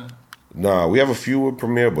thinking that. Nah, we have a few with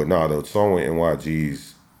Premiere, but the song with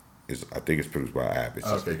NYG's I think it's produced by App. It's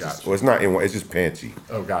gotcha. It's not NY, it's just Panchy.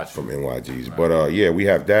 Oh, gotcha. From NYG's. Right. But we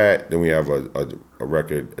have that. Then we have a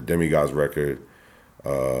record, a Demigodz record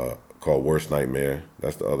called Worst Nightmare.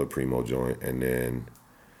 That's the other Primo joint. And then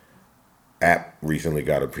App recently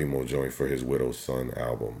got a Primo joint for his Widow's Son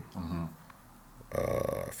album.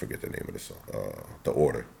 I forget the name of the song. The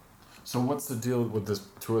Order. So what's the deal with this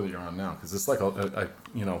tour that you're on now? Because it's like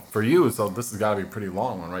for you, so this has got to be a pretty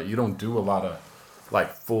long one, right? You don't do a lot of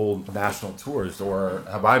like full national tours, or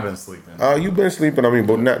have I been sleeping? You've been sleeping. I mean,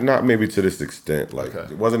 but not maybe to this extent. Like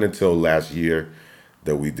It wasn't until last year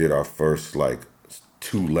that we did our first like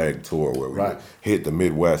 2-leg tour where we hit the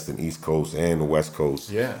Midwest and East Coast and the West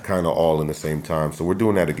Coast, kind of all in the same time. So we're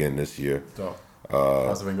doing that again this year. So,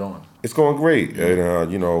 how's it been going? It's going great, and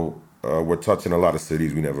we're touching a lot of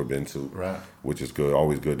cities we never been to, which is good.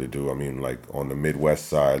 Always good to do. I mean, like on the Midwest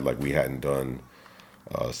side, like we hadn't done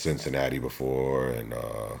Cincinnati before, and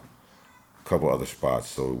a couple other spots.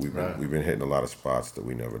 So we've been hitting a lot of spots that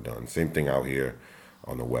we never done. Same thing out here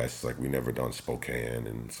on the West. Like we never done Spokane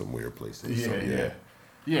and some weird places.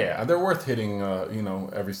 Yeah, they're worth hitting.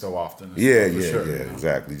 Every so often. Yeah,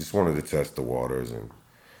 exactly. Just wanted to test the waters and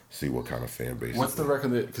see what kind of fan base. What's the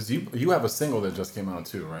record that? Because you have a single that just came out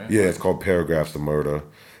too, right? Yeah, it's called Paragraphs of Murder.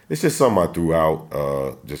 It's just something I threw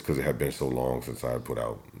out just because it had been so long since I had put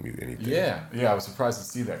out anything. Yeah, I was surprised to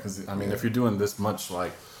see that because I mean, if you're doing this much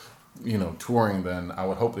like, touring, then I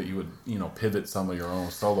would hope that you would pivot some of your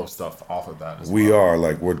own solo stuff off of that. We are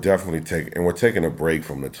like we're definitely taking a break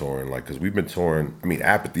from the touring, like because we've been touring. I mean,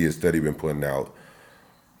 Apathy has steady been putting out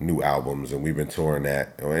new albums, and we've been touring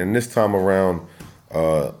that. And this time around,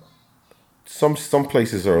 some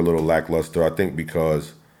places are a little lackluster. I think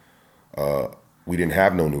because we didn't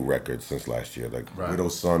have no new records since last year. Like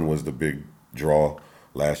Widow's Son was the big draw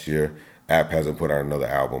last year. App hasn't put out another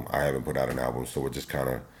album. I haven't put out an album, so we're just kind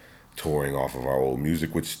of touring off of our old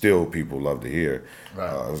music, which still people love to hear.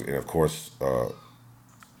 And of course, a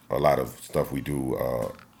lot of stuff we do,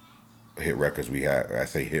 hit records we had. I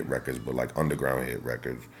say hit records, but like underground hit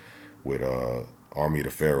records with Army of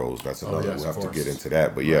the Pharaohs. That's another. We'll have to get into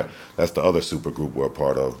that. But that's the other super group we're a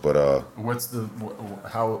part of. But where's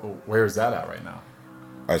that at right now?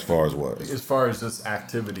 As far as what? As far as just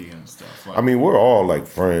activity and stuff. I mean, we're all like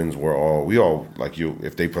friends. We all like you.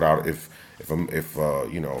 If they put out, if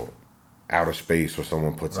Outer Space or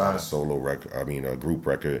someone puts out a solo record, I mean a group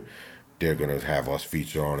record, they're gonna have us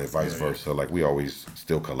feature on it. Vice versa. Like we always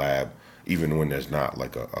still collab, even when there's not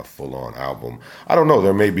like a full on album. I don't know.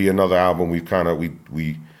 There may be another album. We kind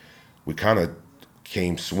of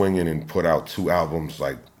came swinging and put out 2 albums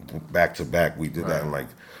like back to back. We did that in like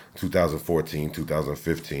 2014,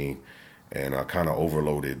 2015, and I kind of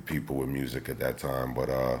overloaded people with music at that time. But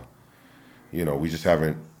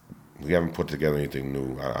we haven't put together anything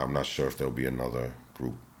new. I'm not sure if there'll be another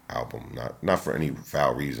group album. Not for any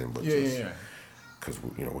foul reason, but because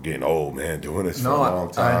we're getting old, man, doing this for No, a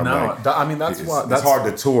long time. I know. Like, I mean, that's why it's hard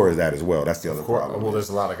to tour that as well. That's the other problem. Well, there's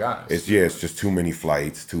a lot of guys. It's just too many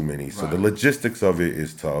flights, too many. So Right. the logistics of it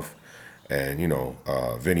is tough. And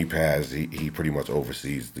Vinny Paz, he pretty much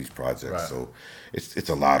oversees these projects, Right. so it's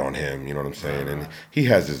a lot on him. You know what I'm saying? And he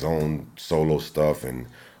has his own solo stuff and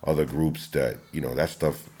other groups that that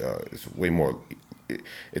stuff is way more.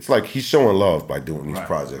 It's like he's showing love by doing these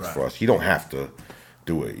projects for us. He don't have to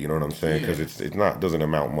do it. You know what I'm saying? Because it's not doesn't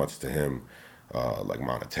amount much to him, like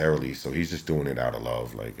monetarily. So he's just doing it out of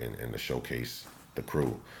love, like and to showcase the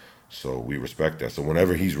crew. So we respect that. So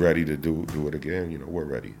whenever he's ready to do it again, we're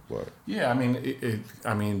ready. But yeah,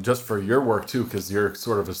 I mean, just for your work too, because you're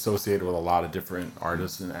sort of associated with a lot of different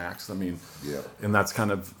artists and acts. I mean, and that's kind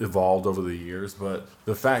of evolved over the years. But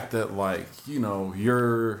the fact that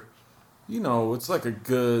you're, it's like a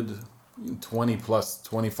good 20 plus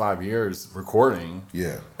 25 years recording,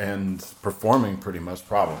 and performing pretty much,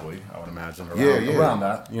 probably, I would imagine around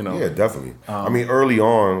that. Yeah, definitely. I mean, early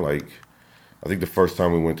on, like, I think the first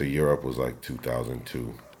time we went to Europe was like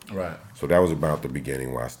 2002. Right. So that was about the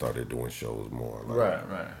beginning where I started doing shows more. Like,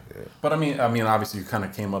 right. Yeah. But I mean, obviously, you kind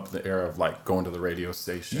of came up in the era of like going to the radio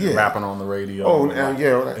station, rapping on the radio. Oh,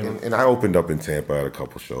 and I opened up in Tampa at a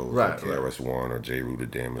couple shows, right, like KRS-One or J. Rue the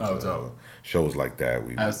Damage, dope. shows like that.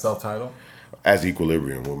 As Celph Titled? As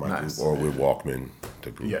Equilibrium with my Nice. group, or with Walkman,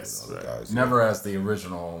 the group. Yes, and other guys. never as the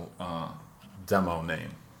original demo name.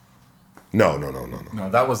 No. No,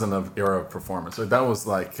 that wasn't an era of performance. So that was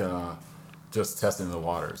like just testing the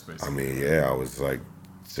waters, basically. I mean, I was like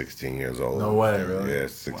 16 years old. No way, really? Yeah,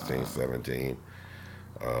 16, 17.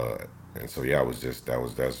 And so, I was just,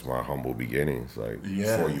 that's my humble beginnings, like,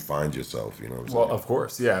 before you find yourself, you know what I'm saying? Well, of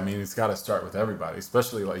course, yeah. I mean, it's got to start with everybody,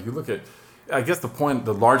 especially, like, you look at, I guess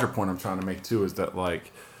the larger point I'm trying to make, too, is that,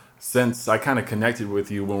 like, since I kind of connected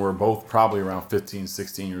with you when we were both probably around 15,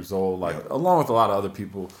 16 years old, like, along with a lot of other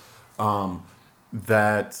people,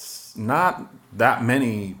 that not that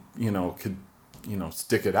many, could,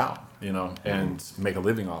 stick it out, and make a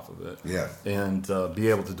living off of it. Yeah. And be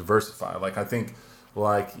able to diversify. Like, I think,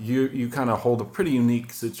 like, you kind of hold a pretty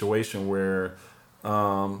unique situation where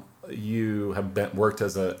you have worked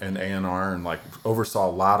as an A&R and, like, oversaw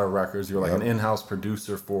a lot of records. You're, like, an in-house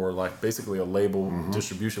producer for, like, basically a label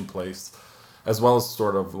distribution place, as well as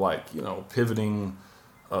sort of, like, pivoting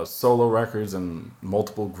solo records and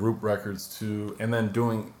multiple group records too, and then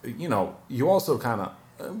doing, you also kind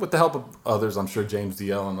of, with the help of others, I'm sure James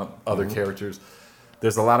DL and other characters,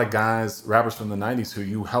 there's a lot of guys, rappers from the 90s who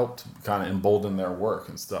you helped kind of embolden their work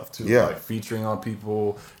and stuff too, like featuring on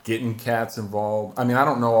people, getting cats involved. I mean, I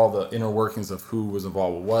don't know all the inner workings of who was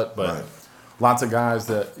involved with what, but lots of guys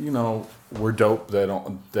that, were dope,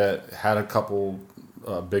 that had a couple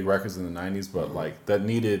big records in the 90s, but like that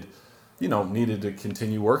needed to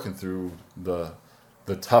continue working through the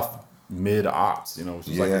tough mid-aughts, which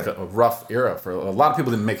was like a rough era for a lot of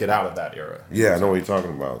people. Didn't make it out of that era. Yeah, I know what you're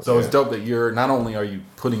talking about. So it's dope that you're, not only are you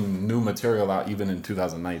putting new material out even in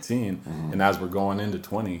 2019, and as we're going into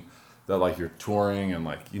 20, that like you're touring and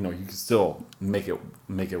like, you can still make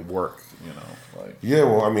it work, like. Yeah,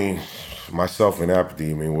 well, I mean, myself and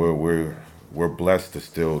Apathy, I mean, we're blessed to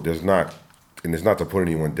still, it's not to put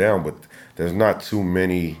anyone down, but there's not too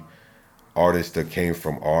many artists that came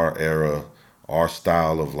from our era, our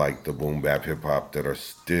style of like the boom bap hip hop, that are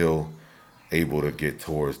still able to get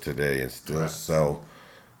tours today and still sell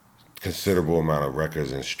considerable amount of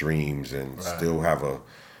records and streams and still have a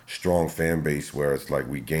strong fan base where it's like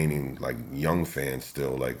we gaining like young fans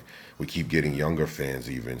still, like we keep getting younger fans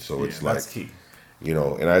even. So it's like, that's key.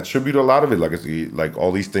 And I attribute a lot of it, like it's like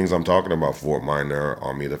all these things I'm talking about, Fort Minor,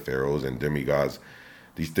 Army of the Pharaohs, and Demigodz,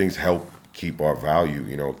 these things help keep our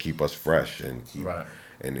value, keep us fresh and keep,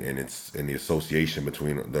 and it's in the association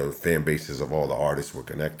between the fan bases of all the artists we're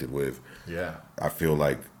connected with. Yeah, I feel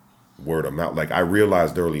like word of mouth. Like I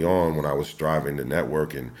realized early on when I was striving to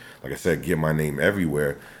network and, like I said, get my name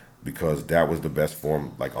everywhere, because that was the best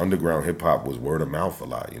form. Like underground hip hop was word of mouth a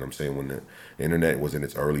lot. You know what I'm saying? When the internet was in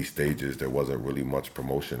its early stages, there wasn't really much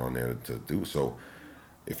promotion on there to do. So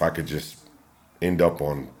if I could just end up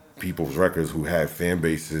on people's records who had fan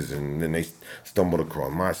bases, and then they stumbled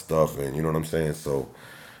across my stuff, and you know what I'm saying? So,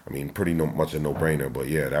 I mean, pretty much a no-brainer, but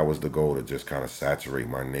yeah, that was the goal, to just kind of saturate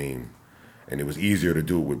my name. And it was easier to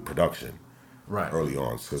do it with production early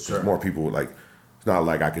on, because more people would, like, it's not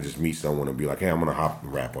like I could just meet someone and be like, hey, I'm going to hop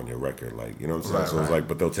and rap on your record, like, you know what I'm saying? So it's like,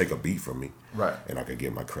 but they'll take a beat from me, and I could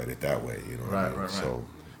get my credit that way, you know what I mean? So,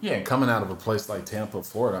 yeah, and coming out of a place like Tampa,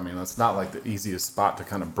 Florida, I mean, that's not like the easiest spot to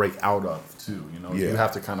kind of break out of, too. You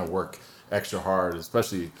have to kind of work extra hard,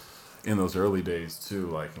 especially, in those early days too,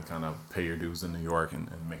 like, and kind of pay your dues in New York and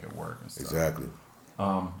make it work and stuff. Exactly.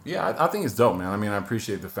 Yeah, I think it's dope, man. I mean, I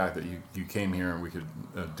appreciate the fact that you came here and we could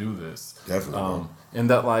do this. Definitely. And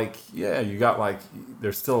that, like, yeah, you got, like,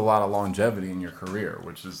 there's still a lot of longevity in your career,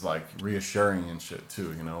 which is, like, reassuring and shit,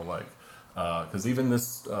 too, you know, like, because even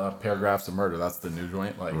this Paragraphs of Murder, that's the new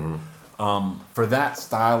joint, like, for that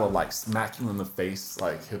style of, like, smack you in the face,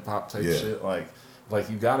 like, hip-hop type shit, like,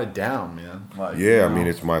 you got it down, man. Like, yeah, you know? I mean,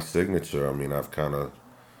 it's my signature. I mean, I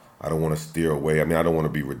don't want to steer away. I mean, I don't want to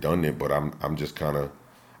be redundant, but I'm just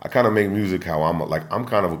I kind of make music how I'm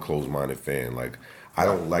kind of a closed-minded fan. Like, I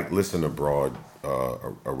don't like listen to broad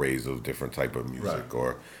arrays of different type of music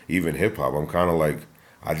or even hip hop. I'm kind of like,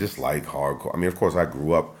 I just like hardcore. I mean, of course, I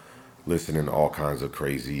grew up listening to all kinds of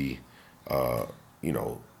crazy, you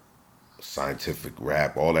know, scientific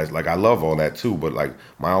rap, all that. Like, I love all that too, but like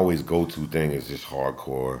my always go-to thing is just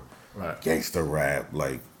hardcore, gangster rap,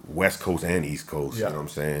 like West Coast and East Coast. You know what I'm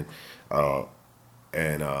saying?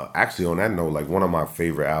 And actually, on that note, like one of my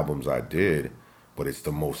favorite albums I did, but it's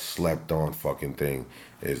the most slept on fucking thing,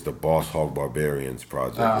 is the Boss Hog Barbarians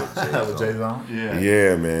project with Jay Zone.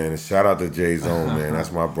 Yeah, man. Shout out to Jay Zone, man.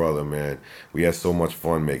 That's my brother, man. We had so much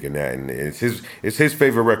fun making that, and it's his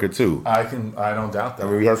favorite record too. I don't doubt that. I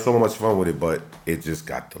mean, we had so much fun with it, but it just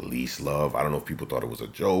got the least love. I don't know if people thought it was a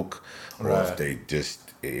joke, or if they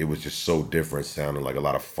just, it was just so different, sounding like a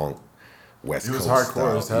lot of funk. West Coast. It was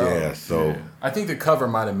hardcore as hell. Yeah, so I think the cover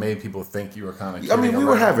might have made people think you were kind of. I mean, we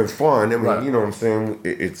were having fun. I mean, you know what I'm saying?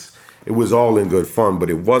 It was all in good fun, but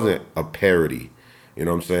it wasn't a parody. You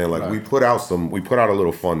know what I'm saying? Like we put out a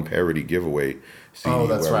little fun parody giveaway CD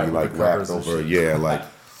where we like rapped over, like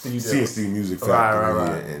CNC Music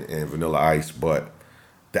Factory and Vanilla Ice. But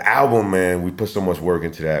the album, man, we put so much work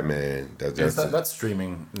into that, man. That's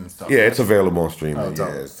streaming and stuff. Yeah, it's available on streaming.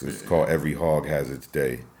 Oh, it's called Every Hog Has Its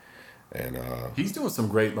Day. And he's doing some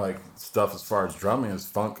great like stuff as far as drumming, his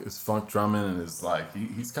funk drumming, and his like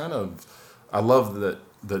he's kind of. I love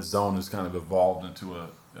that Zone has kind of evolved into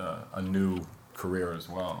a new career as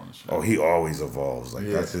well. And shit. Oh, he always evolves. Like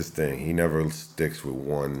that's his thing. He never sticks with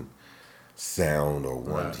one sound or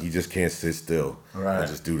one. He just can't sit still and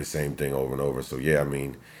just do the same thing over and over. So yeah, I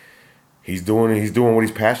mean, he's doing what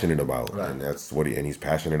he's passionate about, and that's what he's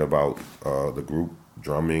passionate about. The group.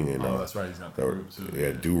 Drumming and that's right. He's got the group too.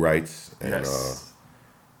 Yeah, do rights and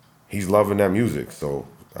he's loving that music. So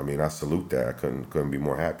I mean, I salute that. I couldn't be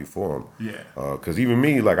more happy for him. Yeah. Because even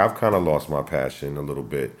me, like I've kind of lost my passion a little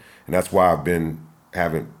bit, and that's why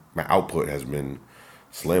my output has been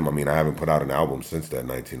slim. I mean, I haven't put out an album since that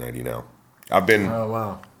 1990. Now, I've been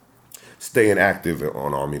staying active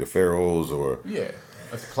on Army the Pharaohs or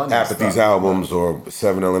Apathy's albums or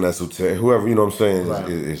 7L and Esoteric, whoever, you know what I'm saying,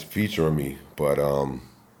 is featuring me. But I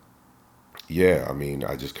mean,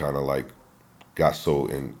 I just kind of like I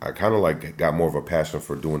kind of like got more of a passion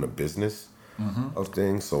for doing the business of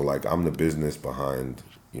things. So like I'm the business behind,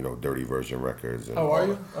 you know, Dirty Version Records and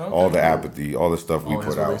all the Apathy, all the stuff we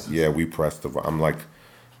put out. Releases. Yeah, we pressed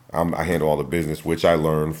I handle all the business, which I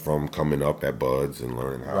learned from coming up at Buds and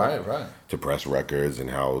learning how to press records and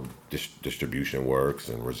how distribution works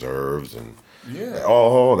and reserves and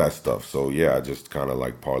all that stuff. So yeah, I just kind of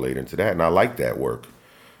like parlayed into that, and I like that work.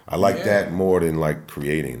 I like that more than like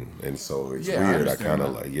creating, and so it's weird. I kind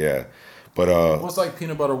of like but well, it's like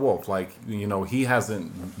Peanut Butter Wolf. Like, you know, he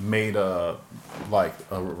hasn't made a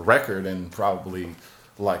record in probably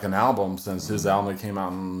like an album since his album came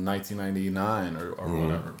out in 1999 or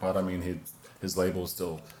whatever. But I mean, his label is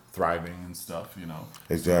still thriving and stuff, you know.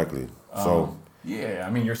 Exactly. So I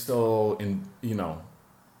mean, you're still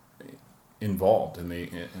involved in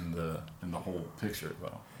the whole picture,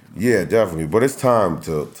 though. You know? Yeah, definitely. But it's time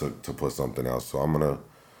to put something else. So I'm gonna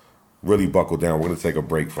really buckle down. We're gonna take a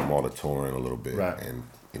break from all the touring a little bit, and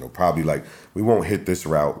probably like we won't hit this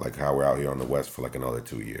route like how we're out here on the West for like another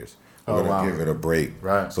 2 years. We're going to give it a break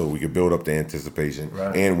so we could build up the anticipation.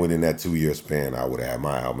 And within that 2-year span, I would have had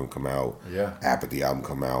my album come out, Apathy album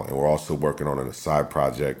come out, and we're also working on a side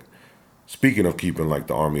project. Speaking of keeping like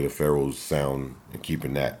the Army of the Pharaohs sound and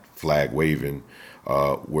keeping that flag waving,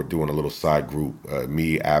 we're doing a little side group,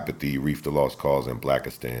 me, Apathy, Reef the Lost Cause, and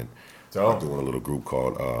Blackistan. We're doing a little group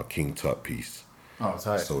called King Tut Peace. Oh,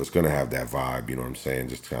 tight. So it's going to have that vibe, you know what I'm saying?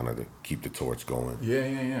 Just kind of to keep the torch going.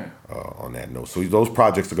 Yeah. On that note. So those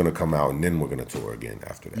projects are going to come out, and then we're going to tour again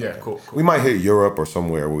after that. Yeah, cool. We might hit Europe or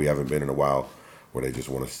somewhere where we haven't been in a while, where they just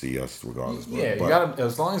want to see us regardless. Yeah, you got to,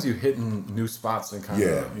 as long as you're hitting new spots and kind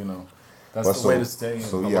of, That's the way to stay.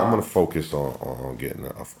 So yeah, I'm gonna focus on getting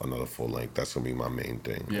another full length. That's gonna be my main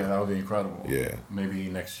thing. Yeah, that would be incredible. Yeah, maybe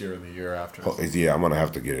next year or the year after. Yeah, I'm gonna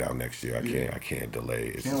have to get it out next year. I can't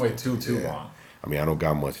delay. Can't wait too long. I mean, I don't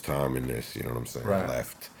got much time in this. You know what I'm saying? Right.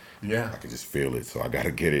 Left. Yeah. I can just feel it, so I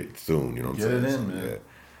gotta get it soon. You know what I'm saying? Get it in, man. Yeah.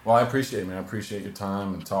 Well, I appreciate it, man. I appreciate your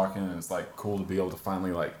time and talking. And it's like cool to be able to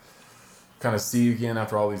finally like kind of see you again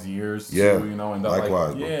after all these years. Yeah. Too, you know, and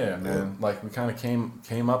likewise. Like, yeah, man. Yeah. Like we kind of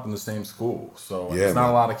came up in the same school, so yeah, there's not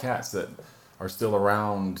a lot of cats that are still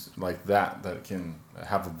around like that can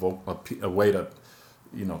have a way to,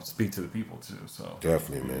 you know, speak to the people too. So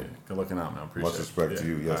definitely, man. Yeah, good looking out, man. Appreciate much respect to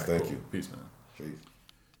you. Yes, right, thank cool. you. Peace, man. Peace.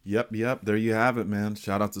 Yep. There you have it, man.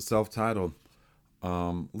 Shout out to Celph Titled.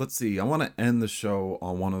 Let's see. I want to end the show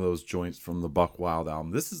on one of those joints from the Buck Wild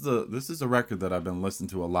album. This is a record that I've been listening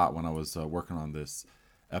to a lot when I was working on this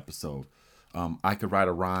episode. I Could Write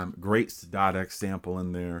a Rhyme. Great Static sample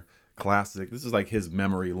in there. Classic. This is like his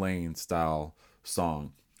Memory Lane style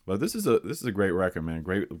song. But this is a great record, man.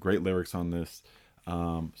 Great lyrics on this. So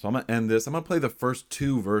I'm gonna end this. I'm gonna play the first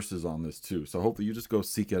 2 verses on this too. So hopefully you just go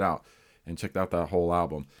seek it out and check out that whole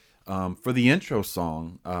album. For the intro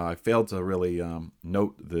song, I failed to really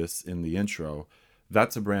note this in the intro.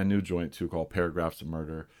 That's a brand new joint too, called Paragraphs of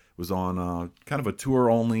Murder. It was on kind of a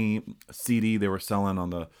tour-only CD they were selling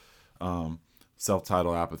on the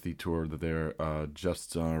self-titled Apathy tour that they're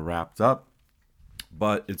just wrapped up.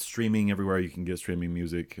 But it's streaming everywhere you can get streaming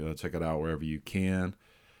music. Check it out wherever you can,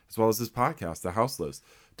 as well as this podcast, The House List.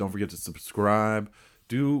 Don't forget to subscribe.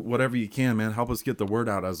 Do whatever you can, man. Help us get the word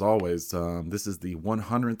out, as always. This is the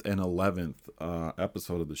 111th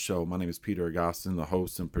episode of the show. My name is Peter Agostin, the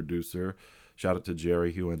host and producer. Shout out to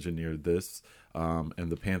Jerry, who engineered this,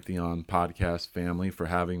 and the Pantheon Podcast family for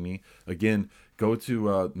having me. Again, go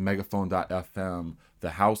to megaphone.fm, the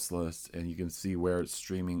house list, and you can see where it's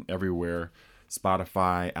streaming everywhere.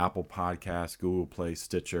 Spotify, Apple Podcasts, Google Play,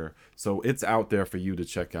 Stitcher. So it's out there for you to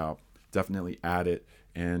check out. Definitely add it.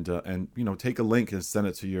 And you know, take a link and send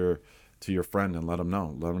it to your friend and let them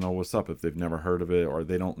know what's up if they've never heard of it or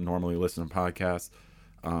they don't normally listen to podcasts,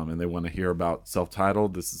 and they want to hear about Celph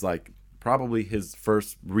Titled. This is like probably his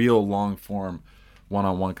first real long form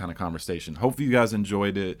one-on-one kind of conversation. Hopefully you guys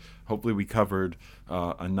enjoyed it. Hopefully we covered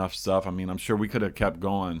enough stuff. I mean, I'm sure we could have kept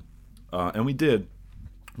going, and we did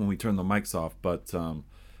when we turned the mics off, but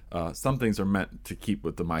some things are meant to keep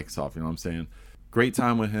with the mics off, you know what I'm saying? Great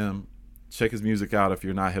time with him. Check his music out if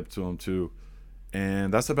you're not hip to him too.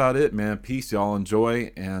 And that's about it, man. Peace, y'all. Enjoy.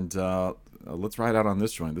 And let's ride out on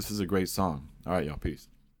this joint. This is a great song. All right, y'all. Peace.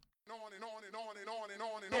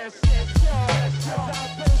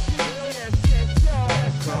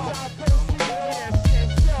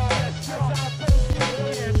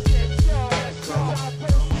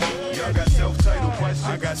 Y'all got self-titled questions.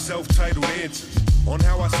 I got self-titled answers. On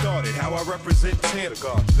how I started, how I represent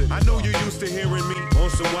Tampa. I know you're used to hearing me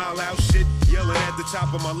on some wild out shit, yelling at the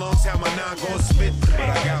top of my lungs how my nine gon' spit. But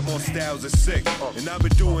I got more styles that's sick, and I've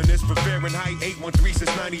been doing this for Fahrenheit 813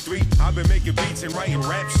 since 93. I've been making beats and writing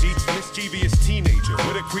rap sheets, mischievous teenager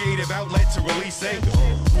with a creative outlet to release anger.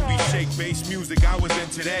 Movie shake-based music, I was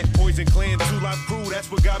into that. Poison Clan, 2 Live Crew,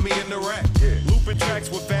 that's what got me into rap. Looping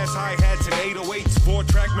tracks with fast hi-hats and 808s,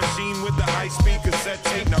 4-track machine with the high-speed cassette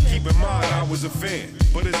tape. Now keep in mind, I was a fan,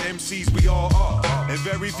 but as MCs we all are, and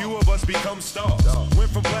very few of us become stars.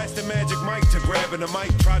 Went from blasting Magic Mike to grabbing a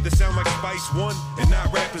mic, tried to sound like Spice One and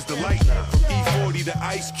not Rapper's Delight. From E40 to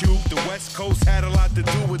Ice Cube, the West Coast had a lot to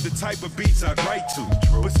do with the type of beats I'd write to.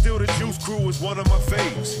 But still the Juice Crew is one of my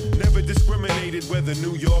faves. Never discriminated whether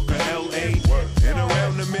New York or LA. And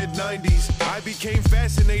around the mid-90s, I became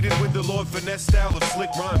fascinated with the Lord Finesse style of slick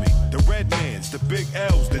rhyming. The Redmans, the Big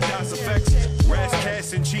L's, the Das Effects, Raz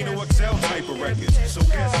Cass and Chino XL type of records. So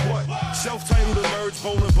guess what? Self-titled emerged,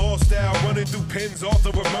 bowling ball style, running through pens, author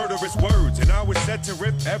of murderous words. And I was set to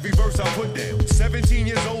rip every verse I put down. 17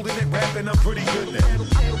 years old and at rapping, I'm pretty good now.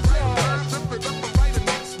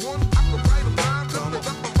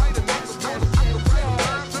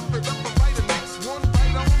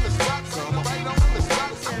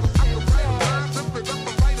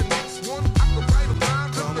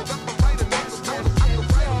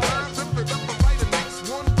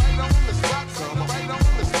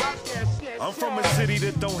 I'm from a city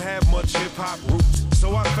that don't have much hip-hop roots,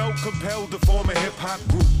 so I felt compelled to form a hip-hop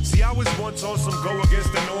group. See, I was once on some go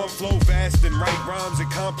against the norm, flow fast and write rhymes in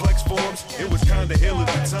complex forms. It was kinda ill at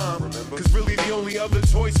the time, cause really the only other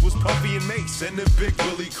choice was Puffy and Mace and the Big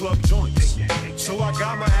Willie Club joints. So I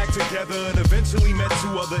got my act together and eventually met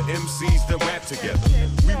two other MCs that rap together.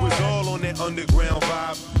 We was all on that underground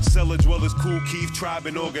vibe, cellar dwellers, Cool Keith, tribe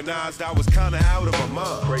and organized. I was kinda out of my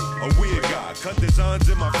mind, a weird guy, cut designs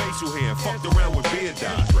in my facial hair, fucked around with beard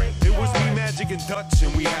dye. It was me, Magic and Dutch,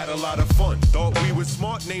 and we had a lot of fun. Thought we were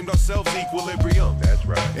smart, named ourselves Equilibrium. That's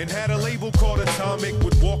right. And had a label called Atomic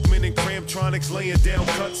with Walkman and Cramtronics laying down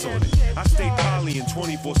cuts on it. I stayed polying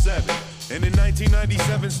 24/7. And in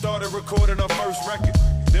 1997 started recording our first record.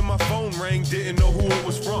 Then my phone rang, didn't know who it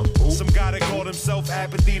was from. Some guy that called himself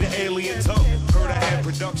Apathy, the alien tongue. Heard I had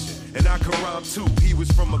production, and I could rhyme too. He was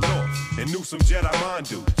from the north, and knew some Jedi mind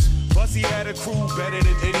dudes. Plus he had a crew better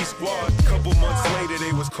than any squad. Couple months later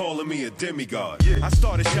they was calling me a demigod. I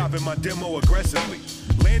started shopping my demo aggressively.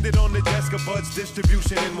 Landed on the desk of Bud's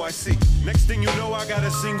Distribution NYC. Next thing you know I got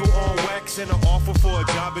a single on wax and an offer for a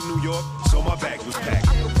job in New York. So my bag was packed.